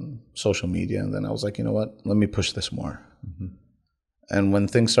 And then social media. And then I was like, you know what? Let me push this more. Mm-hmm. And when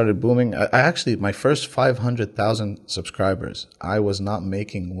things started booming, I actually, my first 500,000 subscribers, I was not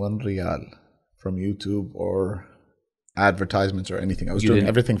making 1 riyal from YouTube or advertisements or anything. I was doing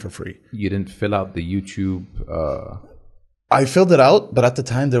everything for free. You didn't fill out the YouTube? I filled it out, but at the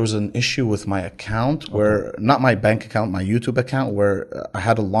time there was an issue with my account where, not my bank account, my YouTube account, where I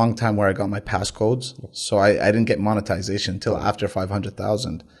had a long time where I got my passcodes. So I didn't get monetization until after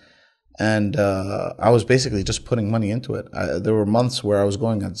 500,000. And I was basically just putting money into it. There were months where I was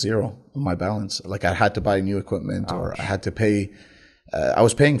going at zero on my balance. Like I had to buy new equipment or I had to pay. I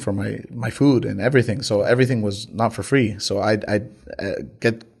was paying for my food and everything. So everything was not for free. So I'd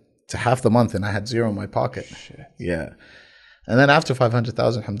get to half the month and I had zero in my pocket. Shit. Yeah. And then after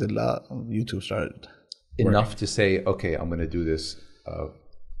 500,000, alhamdulillah, YouTube started. Enough to say, okay, I'm going to do this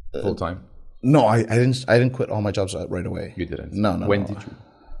full time? No, I didn't quit all my jobs right away. You didn't? No. When did you?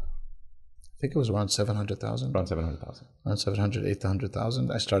 I think it was around 700,000. Around 700,000. Around 700,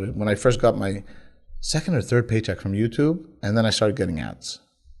 800,000. I started when I first got my second or third paycheck from YouTube, and then I started getting ads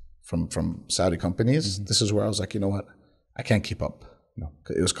from Saudi companies. Mm-hmm. This is where I was like, you know what? I can't keep up. No.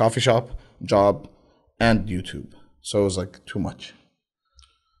 It was coffee shop, job, and YouTube. So it was like too much.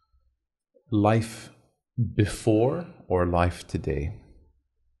 Life before or life today?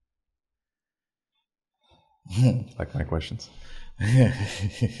 Like my questions.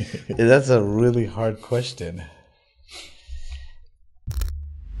 That's a really hard question.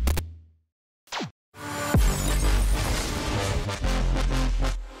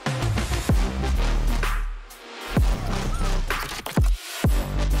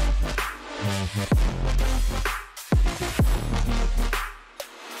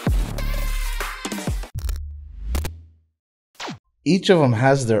 Each of them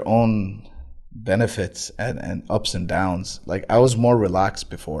has their own benefits and ups and downs. Like, I was more relaxed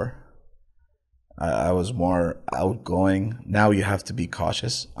before. I was more outgoing. Now you have to be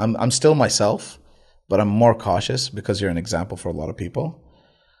cautious. I'm still myself, but I'm more cautious because you're an example for a lot of people.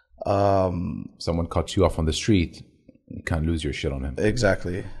 Someone cuts you off on the street, you can't lose your shit on him.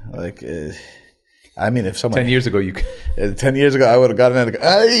 Exactly. Like, I mean, if someone 10 years ago, you 10 years ago, I would have gotten in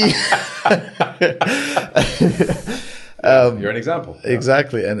you're an example.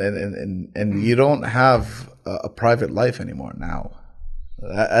 Exactly. And you don't have a private life anymore now.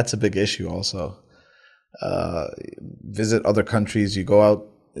 That's a big issue also. Visit other countries, you go out,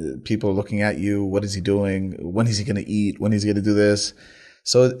 people are looking at you. What is he doing? When is he going to eat? When is he going to do this?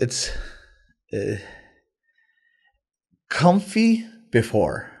 So it's comfy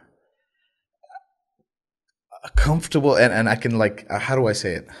before. Comfortable, and I can, like, how do I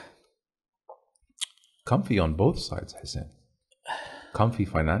say it? Comfy on both sides, Hussein. Comfy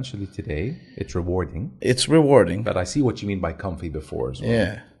financially today, it's rewarding. It's rewarding. But I see what you mean by comfy before as well.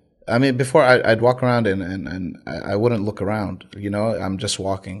 Yeah. I mean, before I'd walk around and I wouldn't look around, you know, I'm just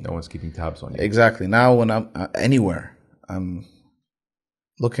walking. No one's keeping tabs on you. Exactly. Now when I'm anywhere, I'm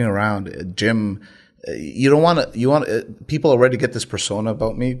looking around, gym. You want people already get this persona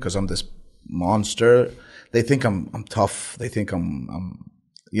about me because I'm this monster. They think I'm tough. They think I'm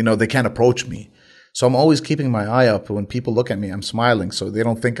you know, they can't approach me. So I'm always keeping my eye up. When people look at me, I'm smiling, so they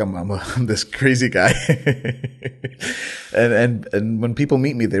don't think I'm this crazy guy. and when people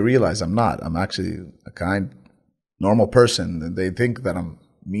meet me, they realize I'm not. I'm actually a kind, normal person. And they think that I'm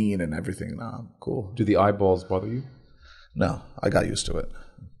mean and everything. No, I'm cool. Do the eyeballs bother you? No, I got used to it.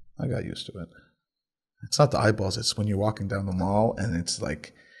 It's not the eyeballs. It's when you're walking down the mall and it's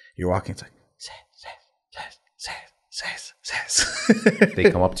like you're walking. It's like says. They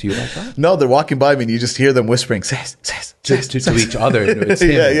come up to you like that? No, they're walking by me and you just hear them whispering to each other. It's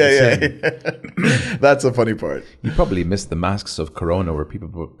him, yeah. That's the funny part. You probably missed the masks of Corona where people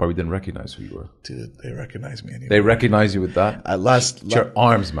probably didn't recognize who you were. Dude, they recognize me anymore. They recognize you with that? Your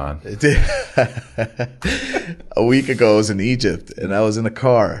arms, man. A week ago I was in Egypt and I was in a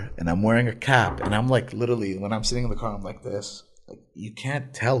car and I'm wearing a cap and I'm like, literally, when I'm sitting in the car, I'm like this. Like, you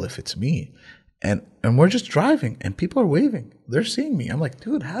can't tell if it's me. And we're just driving and people are waving. They're seeing me. I'm like,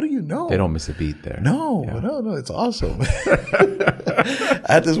 dude, how do you know? They don't miss a beat there. No, it's awesome. I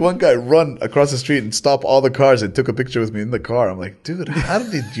had this one guy run across the street and stop all the cars and took a picture with me in the car. I'm like, dude, how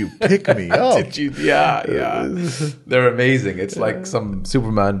did you pick me up? Yeah. They're amazing. It's like some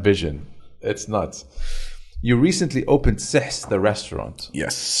Superman vision. It's nuts. You recently opened S7S, the restaurant.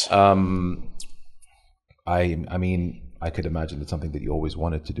 Yes. I mean, I could imagine it's something that you always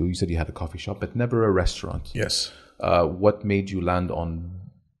wanted to do. You said you had a coffee shop, but never a restaurant. Yes. What made you land on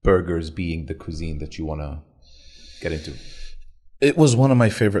burgers being the cuisine that you want to get into? It was one of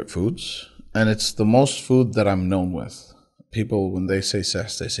my favorite foods, and it's the most food that I'm known with. People, when they say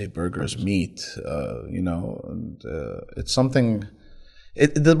S7S, they say burgers, meat, you know, and it's something.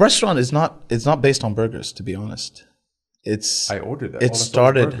 The restaurant is not. It's not based on burgers, to be honest. I ordered that.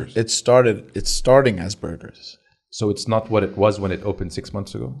 It's starting as burgers. So it's not what it was when it opened 6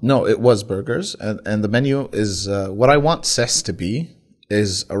 months ago? No, it was burgers. And the menu is, what I want S7S to be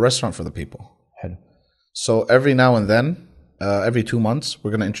is a restaurant for the people. So every now and then, every 2 months,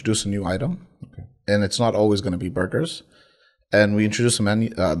 we're going to introduce a new item. Okay. And it's not always going to be burgers. And we introduce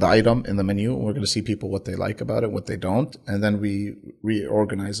the item in the menu. We're going to see people what they like about it, what they don't. And then we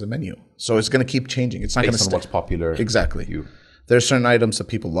reorganize the menu. So it's going to keep changing. It's not going to stay. What's popular. Exactly. There's certain items that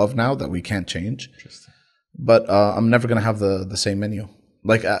people love now that we can't change. Interesting. But I'm never going to have the same menu.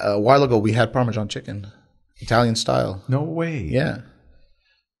 Like a while ago, we had Parmesan chicken, Italian style. No way. Yeah.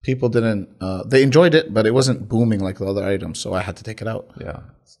 People didn't, they enjoyed it, but it wasn't booming like the other items. So I had to take it out. Yeah.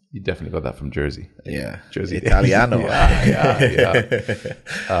 You definitely got that from Jersey. Yeah. Jersey. Italiano. yeah.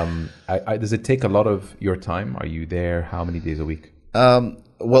 Does it take a lot of your time? Are you there? How many days a week?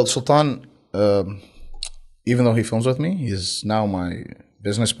 Well, Sultan, even though he films with me, he's now my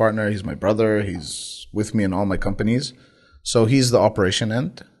business partner. He's my brother. He's with me in all my companies. So he's the operation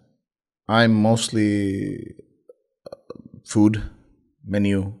end. I'm mostly food,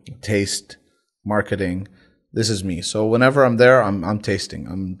 menu, taste, marketing. This is me. So whenever I'm there, I'm tasting.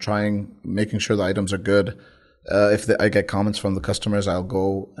 I'm trying, making sure the items are good. If I get comments from the customers, I'll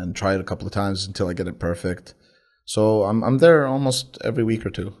go and try it a couple of times until I get it perfect. So I'm there almost every week or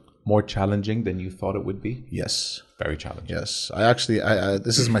two. More challenging than you thought it would be? Yes. Very challenging. Yes.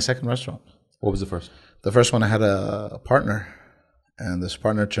 This is my second restaurant. What was the first? The first one I had a partner, and this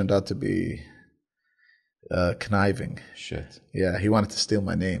partner turned out to be conniving. Shit. Yeah, he wanted to steal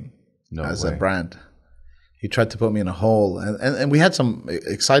my name as a way. brand. He tried to put me in a hole, and we had some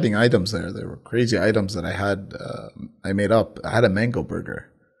exciting items there. There were crazy items that I had. I made up. I had a mango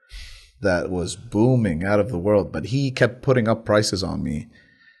burger that was booming out of the world, but he kept putting up prices on me,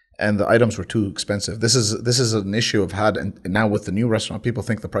 and the items were too expensive. This is an issue I've had, and now with the new restaurant, people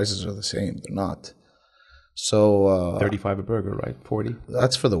think the prices are the same. They're not. So 35 a burger, right? 40.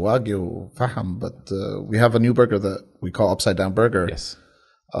 That's for the Wagyu Faham, but we have a new burger that we call Upside Down Burger. Yes.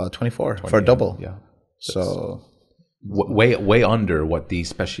 24 for a double. Yeah. So way under what these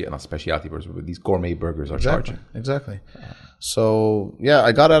specialty burgers, but these gourmet burgers are charging. Exactly. So yeah,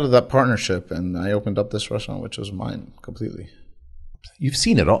 I got out of that partnership and I opened up this restaurant, which was mine completely. You've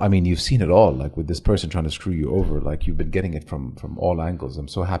seen it all. I mean, you've seen it all. Like with this person trying to screw you over, like you've been getting it from all angles. I'm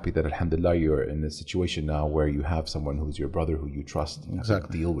so happy that, alhamdulillah, you're in a situation now where you have someone who's your brother who you trust and Exactly.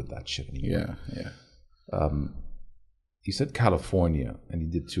 to deal with that shit anymore. Yeah. You said California, and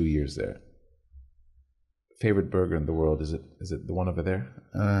you did 2 years there. Favorite burger in the world, is it the one over there?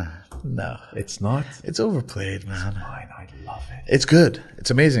 No, It's not. it's overplayed, man. Mine, I love it. It's good.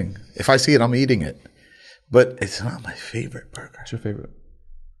 It's amazing. If I see it, I'm eating it. But it's not my favorite burger What's your favorite?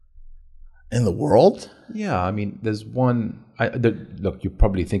 in the world. Yeah, I mean, there's one. Look, you're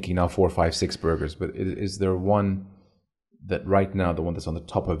probably thinking now 4, 5, 6 burgers, but is there one that right now, the one that's on the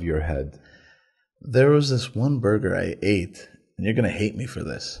top of your head? There was this one burger I ate, and you're gonna hate me for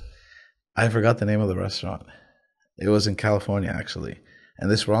this. I forgot the name of the restaurant. It was in California, actually.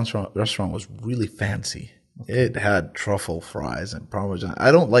 And this restaurant was really fancy. Okay. It had truffle fries and Parmesan.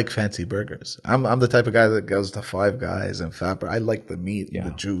 I don't like fancy burgers. I'm the type of guy that goes to Five Guys and Fatburger. I like the meat and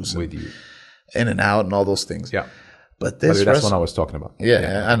the juice. With you. In-N-Out and all those things. Yeah. But this that's what I was talking about.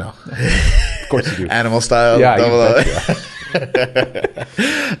 Yeah, I know. Of course you do. Animal style. Yeah,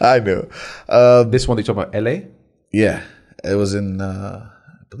 I knew. This one they talk about LA? Yeah. It was in I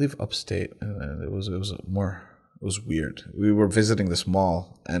believe upstate, and it was weird. We were visiting this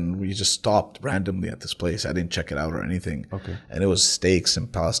mall, and we just stopped randomly at this place. I didn't check it out or anything. Okay. And it was steaks and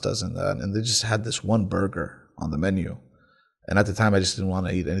pastas and that, and they just had this one burger on the menu. And at the time, I just didn't want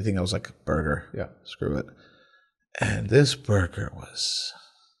to eat anything. I was like, burger. Yeah. Screw it. And this burger was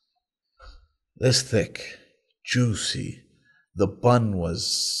this thick, juicy. The bun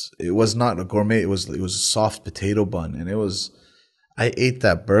it was not a gourmet. It was a soft potato bun, and I ate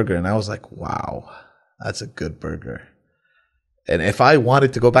that burger and I was like, wow, that's a good burger. And if I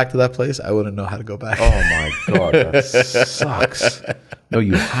wanted to go back to that place, I wouldn't know how to go back. Oh my God, that sucks. No,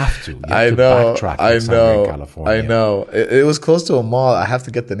 you have to. You have to know. backtrack I know. California. I know. It was close to a mall. I have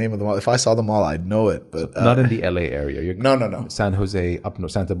to get the name of the mall. If I saw the mall, I'd know it. But not in the LA area. No. San Jose, up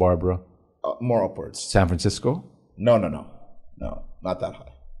north, Santa Barbara, more upwards. San Francisco. No, not that high.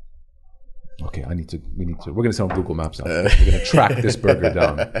 Okay, we're going to send on Google Maps now. We're going to track this burger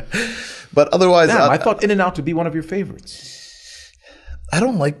down. But otherwise, I thought In-N-Out would be one of your favorites. I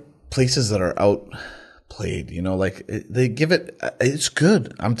don't like places that are outplayed. Like they give it. It's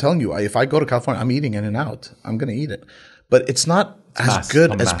good. I'm telling you. If I go to California, I'm eating In-N-Out. I'm going to eat it. But it's not as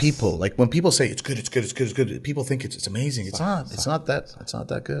good as people. Like when people say it's good. People think it's amazing. It's not. It's not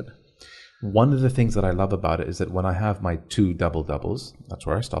that good. One of the things that I love about it is that when I have my 2 double-doubles, that's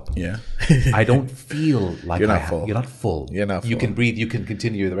where I stop. Yeah. I don't feel like You're not full. You're not full. You're not full. You can breathe. You can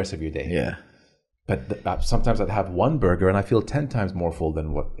continue the rest of your day. Yeah. But sometimes I'd have one burger and I feel 10 times more full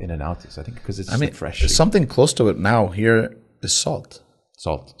than what In-N-Out is. I think because it's fresh. Something close to it now here is salt.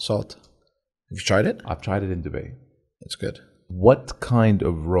 Salt. Have you tried it? I've tried it in Dubai. It's good. What kind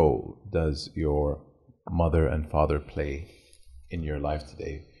of role does your mother and father play in your life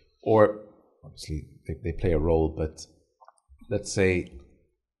today? Or obviously they play a role, but let's say,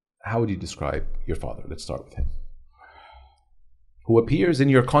 how would you describe your father? Let's start with him. Who appears in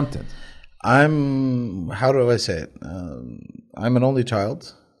your content? How do I say it? I'm an only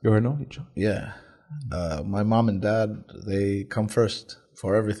child. You're an only child? Yeah. My mom and dad, they come first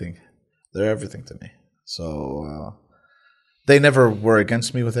for everything. They're everything to me. So they never were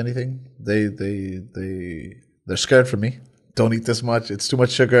against me with anything. They're scared for me. Don't eat this much. It's too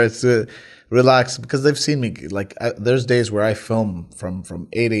much sugar. It's relax, because they've seen me. Like there's days where I film from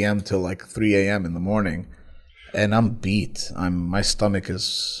 8 a.m. till like 3 a.m. in the morning, and I'm beat. My stomach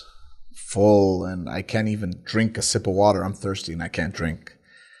is full and I can't even drink a sip of water. I'm thirsty and I can't drink.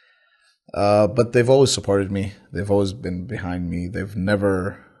 But they've always supported me. They've always been behind me. They've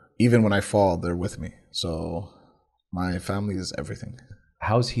never, even when I fall, they're with me. So my family is everything.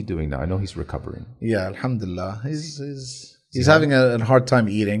 How's he doing now? I know he's recovering. Yeah, alhamdulillah. He's having a hard time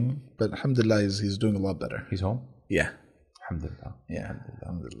eating, but alhamdulillah, he's doing a lot better. He's home? Yeah. Alhamdulillah. Yeah,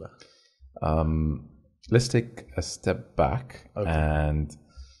 alhamdulillah. Let's take a step back and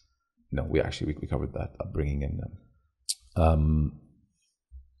no, we covered that upbringing and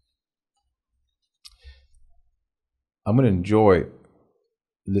I'm going to enjoy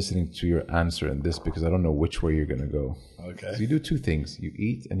listening to your answer in this because I don't know which way you're going to go. Okay. So you do two things: you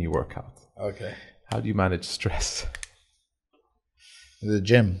eat and you work out. Okay. How do you manage stress? The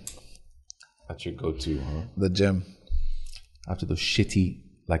gym. That's your go-to, huh? The gym. After those shitty,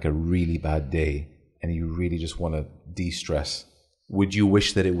 like a really bad day, and you really just want to de-stress, would you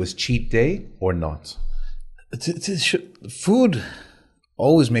wish that it was cheat day or not? Food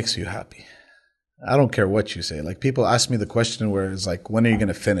always makes you happy. I don't care what you say. Like, people ask me the question where it's like, when are you going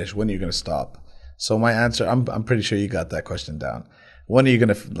to finish? When are you going to stop? So my answer, I'm pretty sure you got that question down. When are you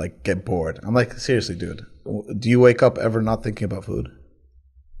going to get bored? I'm like, seriously, dude, do you wake up ever not thinking about food?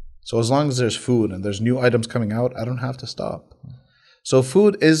 So as long as there's food and there's new items coming out, I don't have to stop. So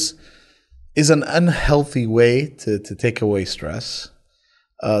food is an unhealthy way to take away stress.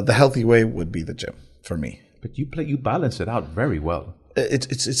 The healthy way would be the gym for me. But you balance it out very well.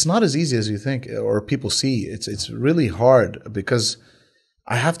 It's not as easy as you think or people see. It's really hard because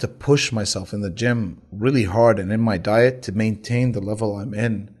I have to push myself in the gym really hard and in my diet to maintain the level I'm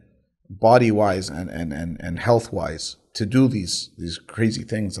in, body-wise and health-wise, to do these crazy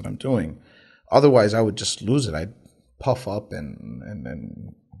things that I'm doing. Otherwise, I would just lose it. I'd puff up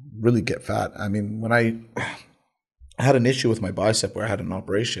and really get fat. I mean, when I had an issue with my bicep where I had an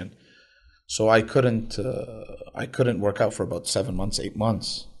operation, so I couldn't work out for about 7 months, 8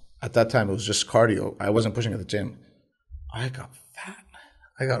 months. At that time, it was just cardio. I wasn't pushing at the gym. I got fat.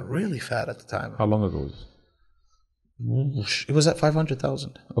 I got really fat at the time. How long ago was it? It was at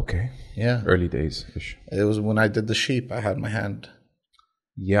 500,000. Okay. Yeah. Early days-ish. It was when I did the sheep. I had my hand.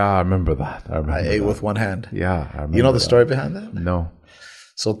 Yeah, I remember that. I ate with one hand. Yeah, I remember. You know the story behind that? No.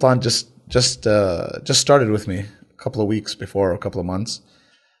 Sultan just started with me a couple of weeks before, a couple of months.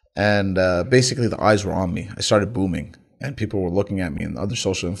 And basically the eyes were on me. I started booming and people were looking at me and other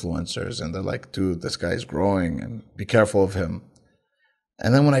social influencers and they're like, dude, this guy's growing and be careful of him.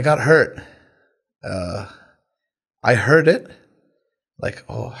 And then when I got hurt, I heard it like,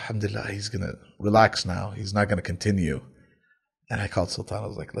 oh, alhamdulillah, he's going to relax now. He's not going to continue. And I called Sultan. I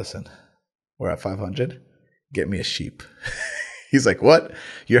was like, listen, we're at 500. Get me a sheep. He's like, what?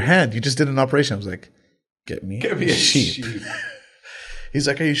 Your hand, you just did an operation. I was like, get me a sheep. He's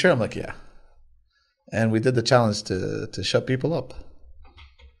like, are you sure? I'm like, yeah. And we did the challenge to shut people up.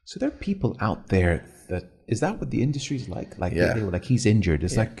 So there are people out there that, is that what the industry's like? Like, yeah. they were like, he's injured.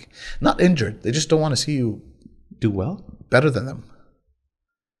 It's like, not injured. They just don't want to see you do well, better than them.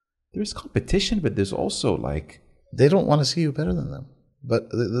 There's competition, but there's also like, they don't want to see you better than them. But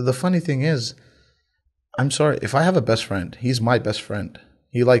the funny thing is, I'm sorry, if I have a best friend, he's my best friend.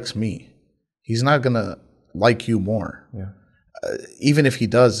 He likes me. He's not going to like you more. Yeah. Even if he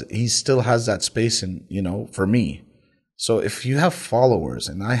does, he still has that space for me. So if you have followers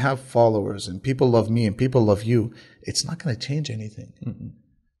and I have followers and people love me and people love you, it's not going to change anything. Mm-mm.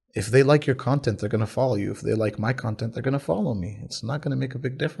 If they like your content, they're going to follow you. If they like my content, they're going to follow me. It's not going to make a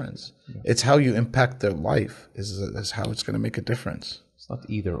big difference. Yeah. It's how you impact their life is how it's going to make a difference. It's not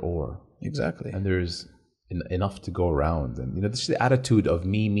either or. Exactly. And there's enough to go around. And, this is the attitude of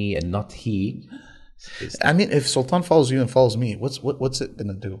me, and not he. I mean, if Sultan follows you and follows me, what's it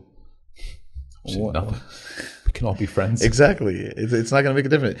going to do? Nothing. We can all be friends. Exactly. It's not going to make a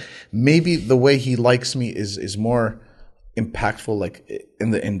difference. Maybe the way he likes me is more impactful, like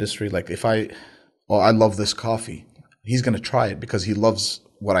in the industry. Like if I love this coffee, he's going to try it because he loves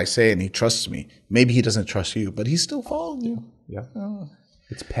what I say and he trusts me. Maybe he doesn't trust you, but he's still following you. Yeah.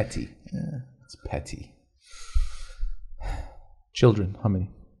 It's petty. Yeah. It's petty. Children, how many?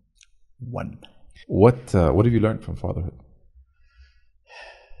 1. What have you learned from fatherhood?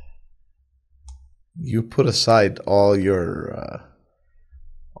 You put aside all your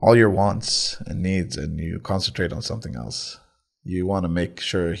wants and needs, and you concentrate on something else. You want to make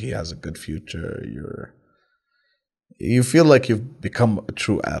sure he has a good future. You feel like you've become a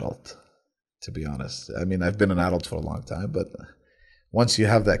true adult, to be honest. I mean, I've been an adult for a long time, but once you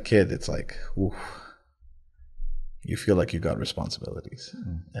have that kid, it's like, oof, you feel like you got responsibilities.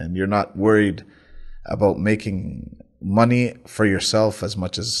 And you're not worried about making money for yourself as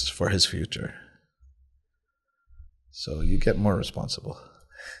much as for his future. So you get more responsible.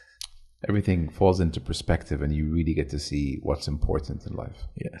 Everything falls into perspective, and you really get to see what's important in life.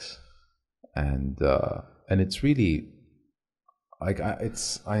 Yes. And it's really like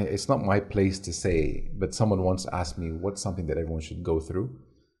it's not my place to say, but someone once asked me what's something that everyone should go through.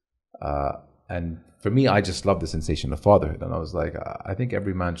 And for me, I just love the sensation of fatherhood. And I was like, I think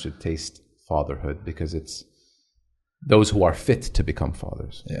every man should taste fatherhood, because it's those who are fit to become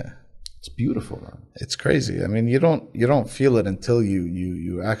fathers. Yeah. It's beautiful, man. It's crazy. I mean, you don't feel it until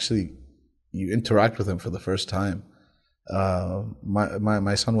you actually interact with him for the first time.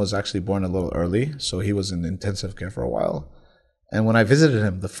 My son was actually born a little early, so he was in intensive care for a while. And when I visited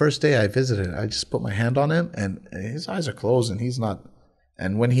him, the first day I visited, I just put my hand on him, and his eyes are closed, and he's not.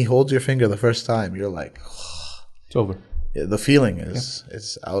 And when he holds your finger the first time, you're like, it's over. The feeling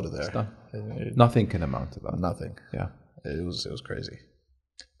is out of there. It's done. Nothing can amount to that. Nothing. Yeah, it was crazy.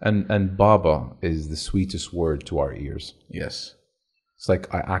 And Baba is the sweetest word to our ears. Yes, it's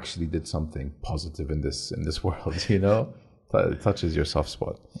like I actually did something positive in this world. You know, it touches your soft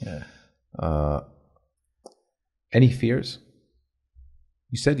spot. Yeah. Any fears?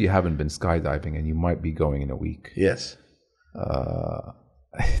 You said you haven't been skydiving, and you might be going in a week. Yes.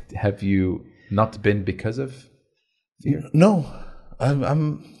 Have you not been because of fear? No,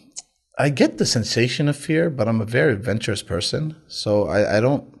 I get the sensation of fear, but I'm a very adventurous person, so I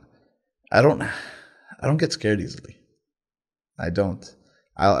don't get scared easily. I don't.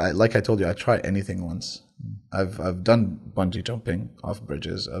 I like I told you, I try anything once. I've done bungee jumping off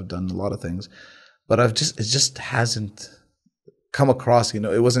bridges. I've done a lot of things, but it just hasn't come across. You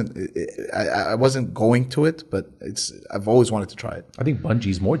know, I wasn't going to it, but I've always wanted to try it. I think bungee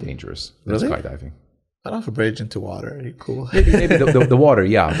is more dangerous than Really? skydiving. But off a bridge into water, are you cool? Maybe the water,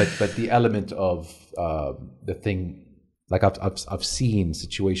 yeah, but the element of the thing, like I've seen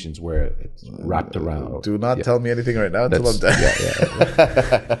situations where it's wrapped around. Do not tell me anything right now until I'm done.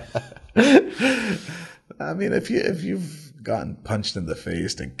 Yeah. I mean, if you've gotten punched in the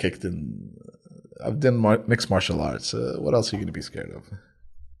face and kicked in, I've done mixed martial arts. What else are you going to be scared of?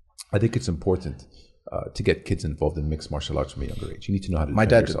 I think it's important to get kids involved in mixed martial arts from a younger age. You need to know how to. My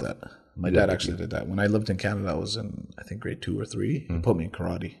dad yourself. did that. My dad actually did that. When I lived in Canada, I was in, I think, grade 2 or 3. He put me in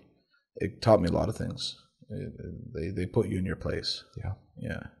karate. It taught me a lot of things. They put you in your place. Yeah.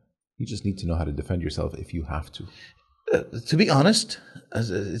 Yeah. You just need to know how to defend yourself if you have to. To be honest,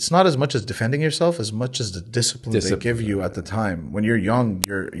 it's not as much as defending yourself as much as the discipline they give you at the time. When you're young,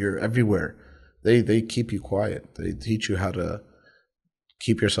 you're everywhere. They keep you quiet. They teach you how to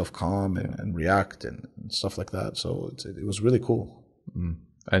keep yourself calm and react and stuff like that. So it was really cool. Mm.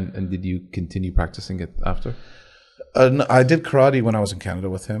 And did you continue practicing it after? No, I did karate when I was in Canada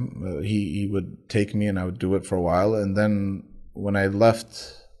with him. He would take me and I would do it for a while. And then when I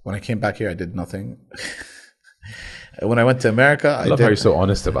came back here, I did nothing. When I went to America, I love how you're so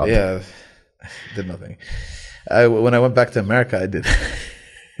honest about it. Yeah, did nothing. When I went back to America, I did.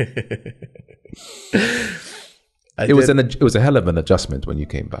 It was a hell of an adjustment when you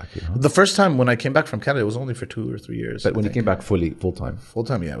came back. You know? The first time when I came back from Canada, it was only for 2 or 3 years. But when you came back full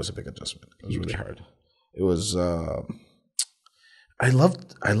time, yeah, it was a big adjustment. It was really hard. It was. I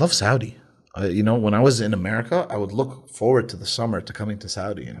love Saudi. When I was in America, I would look forward to the summer to coming to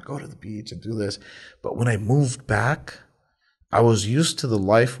Saudi and go to the beach and do this. But when I moved back, I was used to the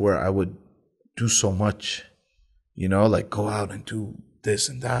life where I would do so much. Like go out and do this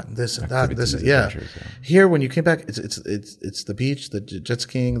and that and this and that and this. Yeah. Here, when you came back, it's the beach, the jet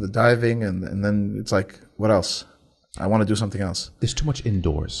skiing, the diving, and then it's like, what else? I want to do something else. There's too much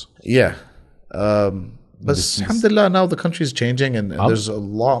indoors. Yeah. But alhamdulillah, now the country is changing and there's a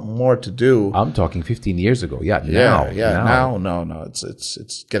lot more to do. I'm talking 15 years ago. Now. No.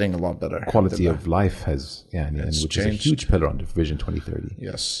 It's getting a lot better. Quality of life has, which changed. Is a huge pillar under Vision 2030.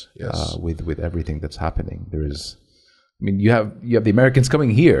 Yes. With everything that's happening, there is. I mean, you have the Americans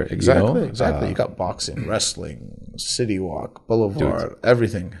coming here. Exactly. You got boxing, wrestling, City Walk, Boulevard,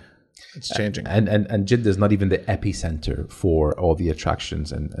 everything. It's changing. And Jeddah is not even the epicenter for all the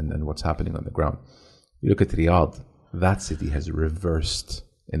attractions and what's happening on the ground. You look at Riyadh, that city has reversed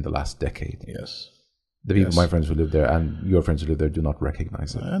in the last decade. Yes. The people, my friends who live there and your friends who live there do not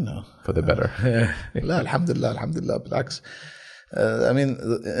recognize it. I know. For the better. Alhamdulillah, relax. I mean,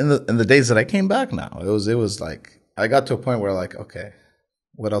 in the days that I came back now, it was like, I got to a point where like, okay,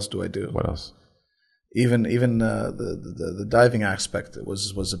 what else do I do? What else? Even the diving aspect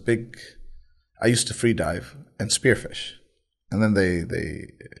was a big. I used to free dive and spearfish, and then they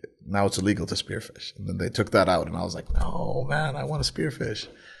now it's illegal to spearfish, and then they took that out, and I was like, no man, I want to spearfish.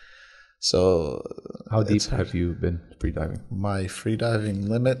 So How deep have you been freediving? my freediving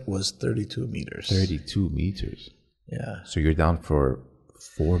limit was 32 meters. 32 meters. Yeah. So you're down for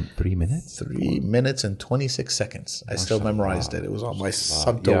 3 minutes? 3 minutes and 26 seconds. I still memorized it. It was on my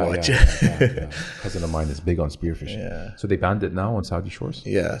Santo watch. Yeah. Cousin of mine is big on spearfishing. Yeah. So they banned it now on Saudi shores?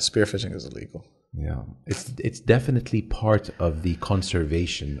 Yeah, spearfishing is illegal. Yeah. It's definitely part of the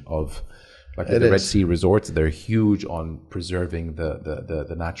conservation of, like the Red Sea resorts. They're huge on preserving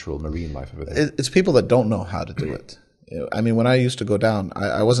the natural marine life over there. It's people that don't know how to do it. I mean, when I used to go down,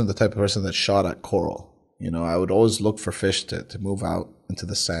 I wasn't the type of person that shot at coral. I would always look for fish to move out into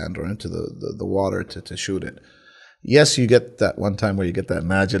the sand or into the water to shoot it. Yes, you get that one time where you get that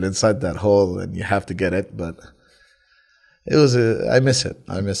maggot inside that hole and you have to get it, but I miss it.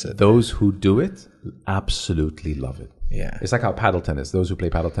 I miss it. Those who do it absolutely love it. Yeah. It's like how paddle tennis, those who play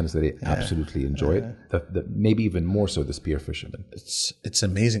paddle tennis, they absolutely enjoy it. Maybe even more so the spear fishermen. It's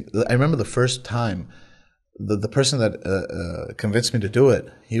amazing. I remember the first time the person that convinced me to do it,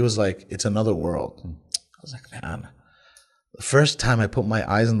 he was like, it's another world. I was like, man, the first time I put my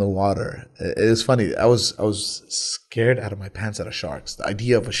eyes in the water, it was funny. I was scared out of my pants at sharks. The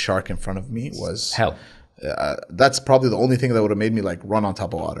idea of a shark in front of me was hell. That's probably the only thing that would have made me like run on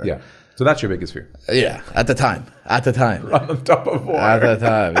top of water. Yeah. So that's your biggest fear. Yeah. At the time. Run on top of water. At the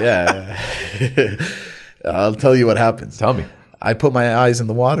time. Yeah. I'll tell you what happens. Tell me. I put my eyes in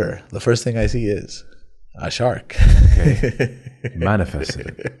the water. The first thing I see is a shark. Okay.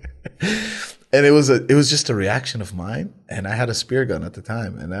 Manifested. And it was just a reaction of mine. And I had a spear gun at the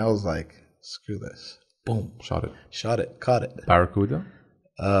time. And I was like, screw this. Boom. Shot it. Caught it. Barracuda?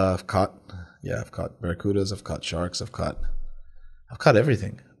 I've caught barracudas. I've caught sharks. I've caught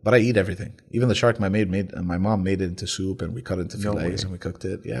everything. But I eat everything. Even the shark my mom made it into soup and we cut it into fillets and we cooked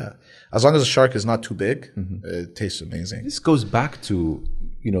it. Yeah. As long as the shark is not too big, it tastes amazing. This goes back to,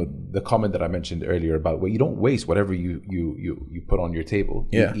 the comment that I mentioned earlier about you don't waste whatever you put on your table.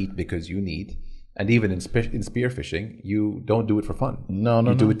 You eat because you need. And even in spearfishing, you don't do it for fun. No.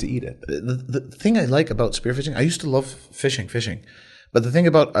 You do it to eat it. The thing I like about spearfishing, I used to love fishing. But the thing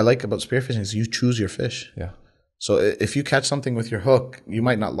I like about spearfishing is you choose your fish. Yeah. So if you catch something with your hook, you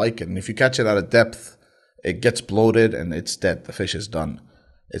might not like it. And if you catch it out of depth, it gets bloated and it's dead. The fish is done.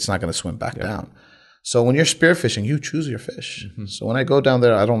 It's not going to swim back down. So when you're spearfishing, you choose your fish. Mm-hmm. So when I go down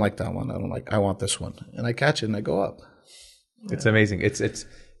there, I don't like that one. I want this one. And I catch it and I go up. It's amazing.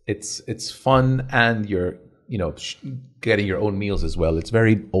 It's fun, and you're getting your own meals as well. It's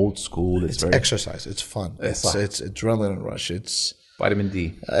very old school. It's very exercise. It's fun. It's adrenaline rush. It's vitamin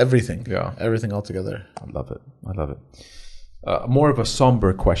D. Everything. Yeah. Everything all together. I love it. More of a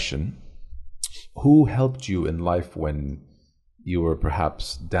somber question. Who helped you in life when you were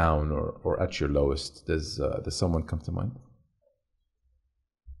perhaps down or at your lowest? Does someone come to mind?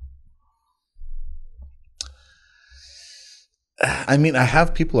 I mean, I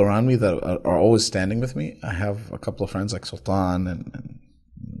have people around me that are always standing with me. I have a couple of friends like Sultan and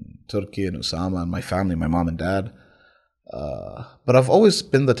Turki and Usama and my family, my mom and dad. But I've always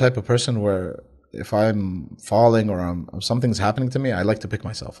been the type of person where if I'm falling or something's happening to me, I like to pick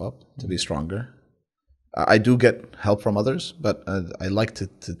myself up to be stronger. I do get help from others, but I like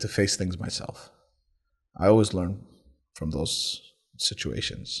to face things myself. I always learn from those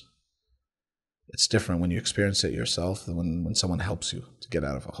situations. It's different when you experience it yourself than when someone helps you to get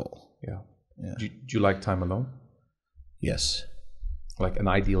out of a hole. Yeah. Do you like time alone? Yes. Like an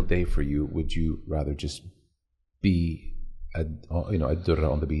ideal day for you, would you rather just be at Durra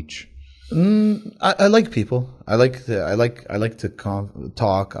on the beach? I like people. I like to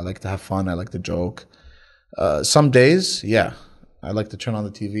talk. I like to have fun. I like to joke. Some days, I like to turn on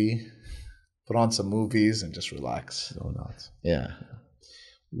the TV, put on some movies, and just relax. No, not. Yeah.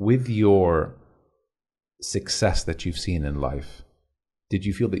 With your success that you've seen in life, did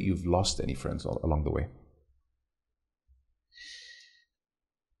you feel that you've lost any friends along the way?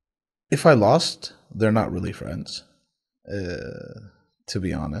 If I lost, they're not really friends, to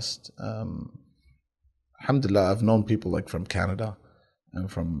be honest. Alhamdulillah, I've known people like from Canada and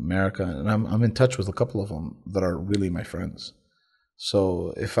from America, and I'm in touch with a couple of them that are really my friends.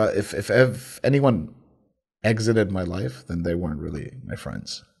 So if anyone exited my life, then they weren't really my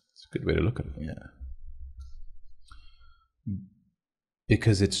friends. It's a good way to look at it. Yeah.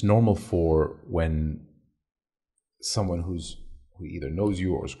 Because it's normal for when someone who either knows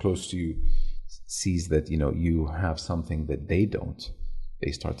you or is close to you sees that you have something that they don't,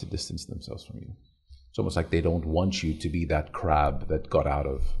 they start to distance themselves from you. It's almost like they don't want you to be that crab that got out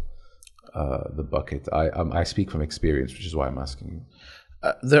of the bucket. I speak from experience, which is why I'm asking you.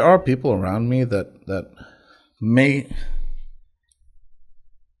 There are people around me that may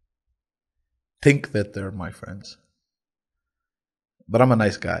think that they're my friends. But I'm a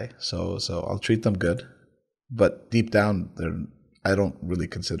nice guy, so I'll treat them good. But deep down, I don't really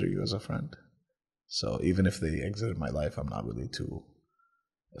consider you as a friend. So even if they exited my life, I'm not really too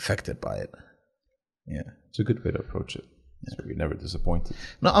affected by it. Yeah, It's a good way to approach it. So you're never disappointed.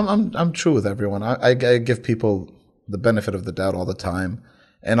 no, I'm true with everyone. I give people the benefit of the doubt all the time,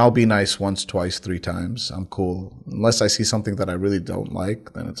 and I'll be nice once, twice, 3 times. I'm cool. Unless I see something that I really don't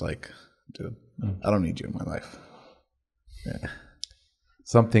like, then it's like, dude, I don't need you in my life. Yeah.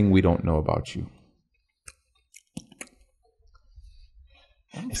 Something we don't know about you.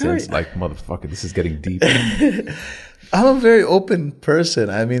 It sounds like, motherfucker, this is getting deep. I'm a very open person.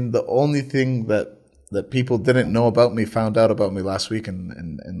 I mean, the only thing that people didn't know about me found out about me last week and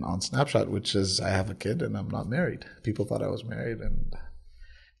on Snapchat, which is I have a kid and I'm not married. People thought I was married and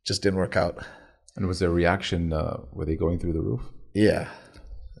it just didn't work out. And was their reaction, were they going through the roof? Yeah.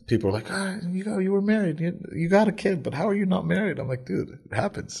 People were like, you were married. You got a kid, but how are you not married? I'm like, dude, it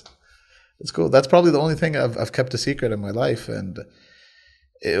happens. It's cool. That's probably the only thing I've kept a secret in my life. And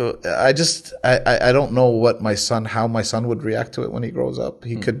I don't know how my son would react to it when he grows up.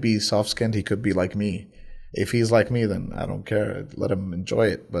 He could be soft-skinned. He could be like me. If he's like me, then I don't care. Let him enjoy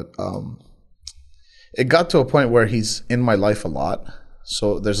it. But it got to a point where he's in my life a lot.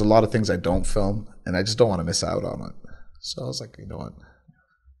 So there's a lot of things I don't film, and I just don't want to miss out on it. So I was like, you know what?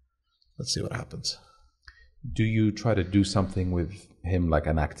 Let's see what happens. Do you try to do something with him, like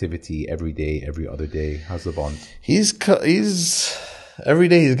an activity every day, every other day? How's the bond? He's every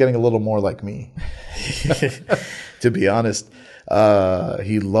day he's getting a little more like me. To be honest,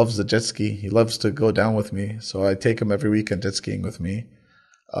 he loves the jet ski. He loves to go down with me, so I take him every weekend jet skiing with me.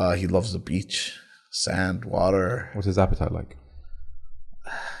 He loves the beach, sand, water. What's his appetite like?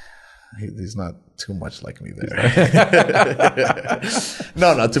 He's not too much like me there.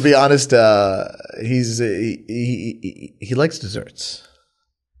 No. To be honest, he likes desserts.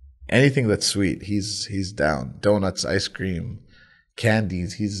 Anything that's sweet, he's down. Donuts, ice cream,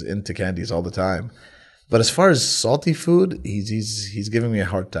 candies. He's into candies all the time. But as far as salty food, he's giving me a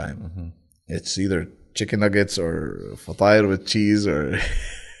hard time. Mm-hmm. It's either chicken nuggets or fatayr with cheese or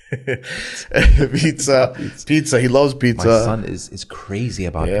pizza. He loves pizza. My son is crazy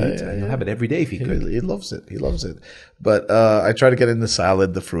about pizza. Yeah. He'll have it every day if he could. He loves it. But I try to get in the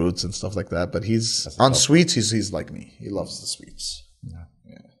salad, the fruits, and stuff like that. But he's on sweets. He's like me. He loves the sweets. Yeah.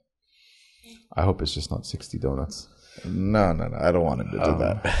 I hope it's just not 60 donuts. No. I don't want him to do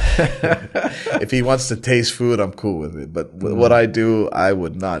that. If he wants to taste food, I'm cool with it. But what I do, I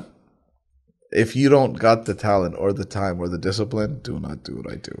would not. If you don't got the talent or the time or the discipline, do not do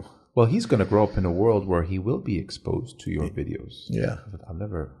what I do. Well, he's going to grow up in a world where he will be exposed to your videos. Yeah. I've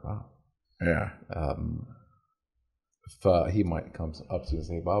never, wow. Yeah. If he might come up to you and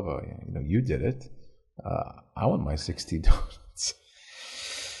say, Baba, you did it. I want my 60 donuts.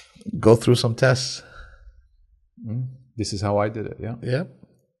 Go through some tests. This is how I did it, yeah? Yep.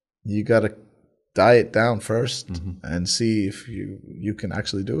 You got to diet down first and see if you can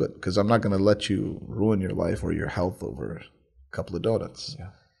actually do it. Because I'm not going to let you ruin your life or your health over a couple of donuts. Yeah.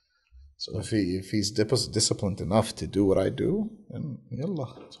 So if he's disciplined enough to do what I do, then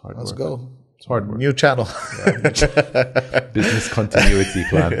yallah, let's go. It's hard work. New channel. Business continuity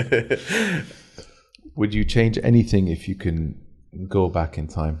plan. Would you change anything if you can go back in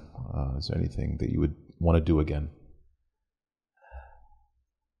time? Is there anything that you would want to do again?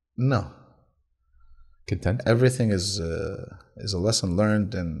 No. Content? Everything is a lesson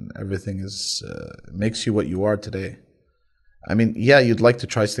learned, and everything makes you what you are today. I mean, yeah, you'd like to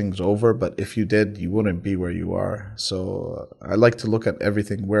try things over, but if you did, you wouldn't be where you are. So I like to look at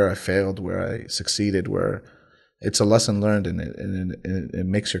everything, where I failed, where I succeeded, where it's a lesson learned, and it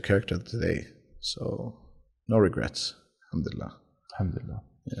makes your character today. So no regrets. Alhamdulillah. Alhamdulillah.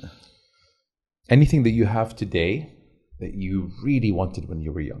 Yeah. Anything that you have today that you really wanted when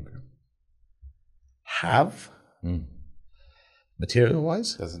you were younger? Have?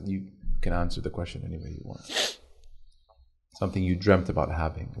 Material-wise? You can answer the question any way you want. Something you dreamt about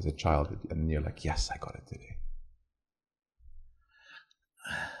having as a child, and you're like, yes, I got it today.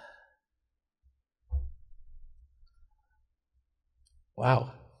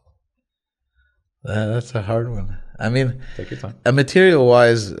 Wow. That's a hard one. I mean, take your time.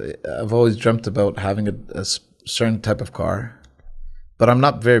 Material-wise, I've always dreamt about having a certain type of car, but I'm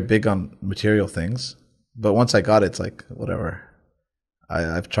not very big on material things. But once I got it, it's like, whatever.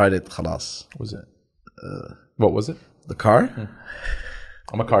 I've tried it, khalas. Was it? What was it? The car?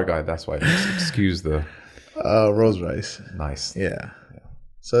 I'm a car guy, that's why. Excuse the... Rolls Royce. Nice. Yeah.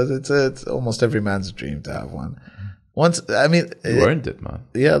 So it's almost every man's dream to have one. Once, I mean, You earned it, man.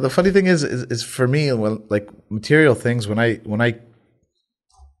 yeah. The funny thing is for me, well, like material things. When I,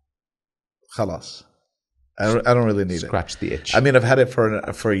 خلاص, I don't really need Scratch the itch. it. I mean, I've had it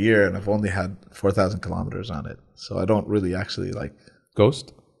for a year, and I've only had 4,000 kilometers on it, so I don't really actually like.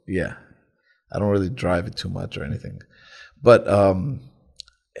 Ghost? Yeah, I don't really drive it too much or anything, but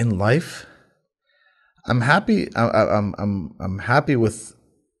in life, I'm happy. I'm happy with,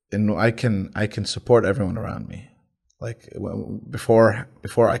 and I can support everyone around me. Like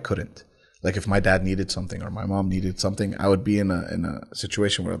before I couldn't. Like if my dad needed something or my mom needed something, I would be in a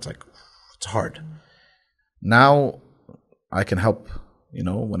situation where it's like it's hard. Now I can help.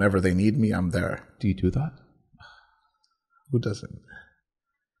 Whenever they need me, I'm there. Do you do that? Who doesn't?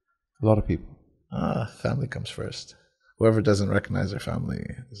 A lot of people. Family comes first. Whoever doesn't recognize their family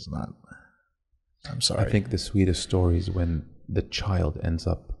is not. I'm sorry. I think the sweetest story is when the child ends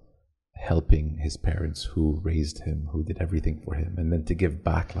up helping his parents who raised him, who did everything for him, and then to give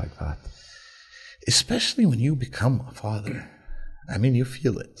back like that. Especially when you become a father. I mean, you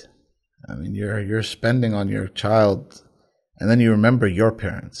feel it. I mean, you're spending on your child, and then you remember your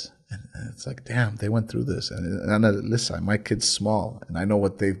parents. And it's like, damn, they went through this. And listen, my kid's small, and I know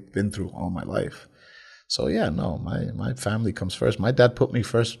what they've been through all my life. So yeah, no, my family comes first. My dad put me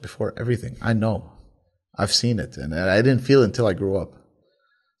first before everything. I know. I've seen it, and I didn't feel it until I grew up.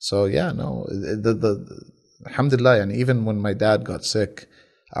 So yeah, no, alhamdulillah, and even when my dad got sick,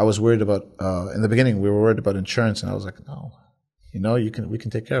 I was worried about, in the beginning, we were worried about insurance, and I was like, no, we can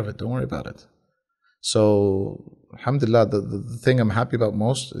take care of it. Don't worry about it. So alhamdulillah, the thing I'm happy about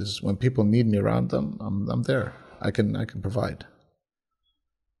most is when people need me around them, I'm there. I can provide.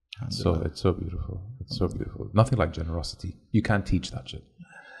 So it's so beautiful. It's so beautiful. Nothing like generosity. You can't teach that shit.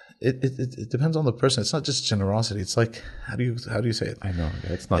 It depends on the person. It's not just generosity. It's like how do you say it? I know.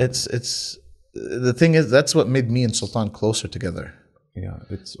 Yeah, it's not. It's the thing is that's what made me and Sultan closer together. Yeah,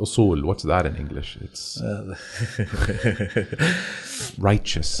 it's usul. What's that in English? It's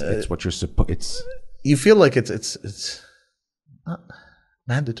righteous. It's what you're supposed. It's you feel like it's not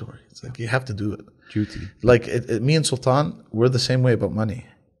mandatory. It's like you have to do it. Duty. Like me and Sultan, we're the same way about money.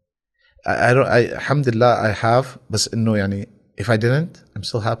 Alhamdulillah, I have, but if I didn't, I'm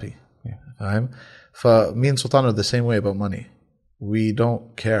still happy. Yeah. For me and Sultan are the same way about money. We don't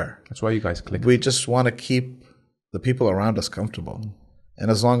care. That's why you guys click. We just want to keep the people around us comfortable, and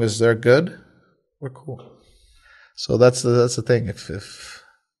as long as they're good, we're cool. So that's the thing.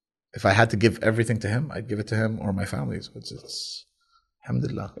 If I had to give everything to him, I'd give it to him or my family. So it's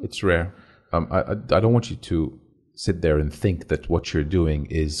alhamdulillah. It's rare. I don't want you to sit there and think that what you're doing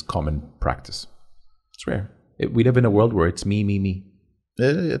is common practice. It's rare. We live in a world where it's me.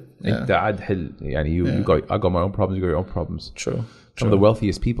 Yeah. I got my own problems, you got your own problems. True. Some of the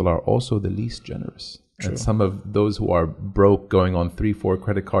wealthiest people are also the least generous. True. And some of those who are broke, going on 3-4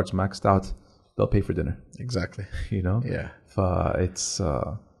 credit cards maxed out, they'll pay for dinner. Exactly. Yeah.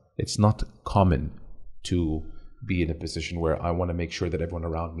 It's not common to be in a position where I want to make sure that everyone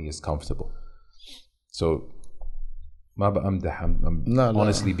around me is comfortable. So I'm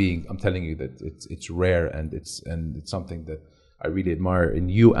telling you that it's rare, and it's something that I really admire in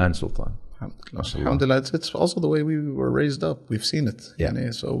you and Sultan. Alhamdulillah, it's also the way we were raised up. We've seen it.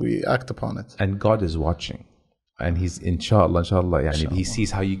 Yeah. So we act upon it. And God is watching. And he's inshallah, he sees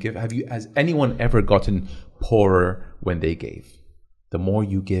how you give. Has anyone ever gotten poorer when they gave? The more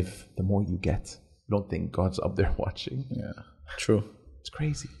you give, the more you get. You don't think God's up there watching? Yeah. True. It's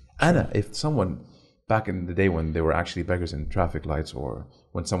crazy. Anna, if someone back in the day when they were actually beggars in traffic lights, or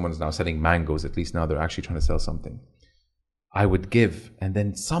when someone's now selling mangoes, at least now they're actually trying to sell something, I would give, and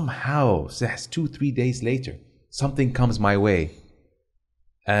then somehow 2-3 days later something comes my way,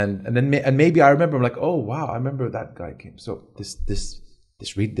 and maybe I remember, I'm like, oh wow, I remember that guy came. So this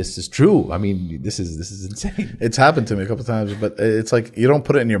is true. I mean, this is insane. It's happened to me a couple of times, but it's like you don't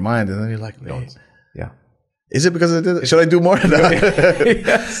put it in your mind, and then you're like, yeah. Is it because I did it? Should I do more of that?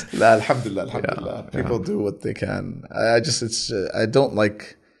 Yes. Alhamdulillah. Yeah. People do what they can. I don't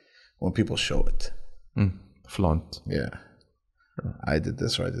like when people show it. Flaunt. Yeah. I did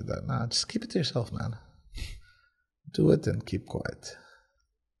this or I did that. Nah, just keep it to yourself, man. Do it and keep quiet.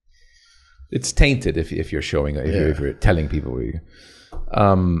 It's tainted if you're showing, if you're telling people.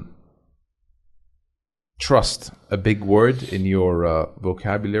 Trust, a big word in your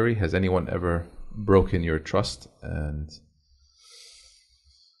vocabulary. Has anyone ever broken your trust, and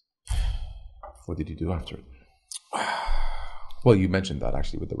what did you do after it? Well, you mentioned that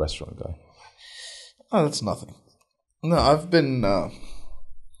actually with the restaurant guy. Oh, that's nothing. No, I've been I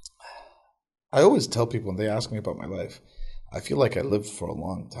always tell people when they ask me about my life, I feel like I lived for a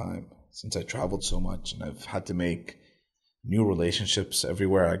long time since I traveled so much, and I've had to make new relationships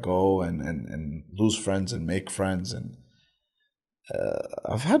everywhere I go, and lose friends and make friends, and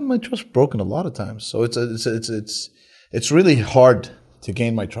I've had my trust broken a lot of times. So it's really hard to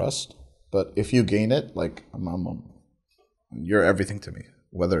gain my trust. But if you gain it, like you're everything to me,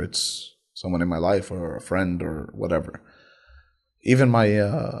 whether it's someone in my life or a friend or whatever. Even my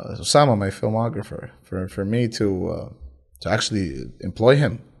Osama, my filmographer, for me to actually employ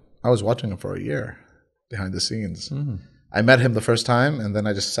him, I was watching him for a year behind the scenes. Mm-hmm. I met him the first time, and then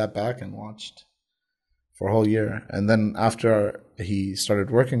I just sat back and watched for a whole year. And then after he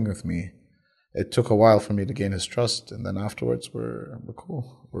started working with me, it took a while for me to gain his trust. And then afterwards, we're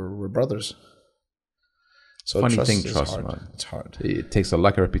cool. We're brothers. So Funny trust thing, is trust, hard. man. It's hard. It takes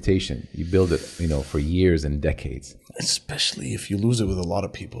like a reputation. You build it, for years and decades. Especially if you lose it with a lot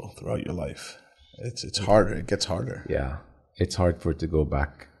of people throughout your life. It's harder. It gets harder. Yeah. It's hard for it to go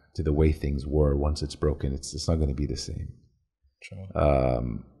back to the way things were once it's broken. It's not going to be the same. True.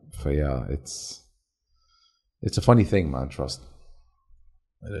 So yeah, it's a funny thing, man. Trust.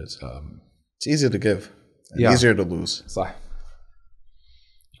 It is. It's easier to give and easier to lose. صح.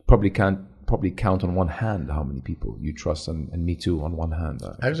 You probably can't count on one hand how many people you trust, and me too on one hand.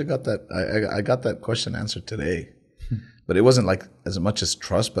 I actually got that. I got that question answered today, but it wasn't like as much as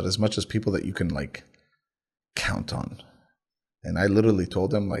trust, but as much as people that you can like count on. And I literally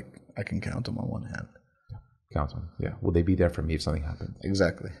told them like I can count them on one hand. Count on, yeah. Will they be there for me if something happens?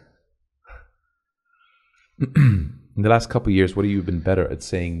 Exactly. In the last couple of years, what have you been better at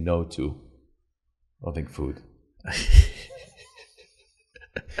saying no to? I don't think food.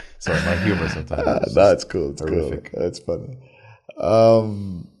 Sorry, my humor sometimes. No, it's cool. It's horrific. Cool. It's funny.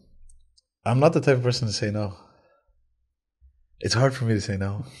 I'm not the type of person to say no. It's hard for me to say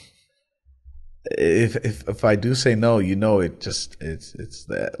no. If I do say no, it's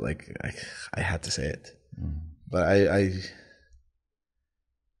that like I had to say it. But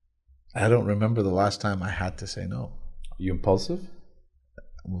I don't remember the last time I had to say no. Are you impulsive?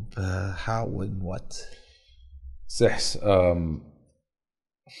 How? When? What? Sis,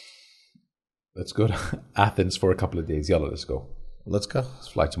 let's go to Athens for a couple of days. Yalla, let's go. Let's go. Let's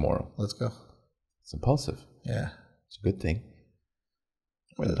fly tomorrow. Let's go. It's impulsive. Yeah. It's a good thing.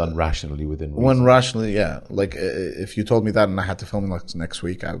 When done rationally within reason. When rationally, yeah. Like if you told me that and I had to film like next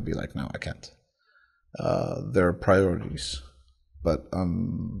week, I would be like, no, I can't. There are priorities, but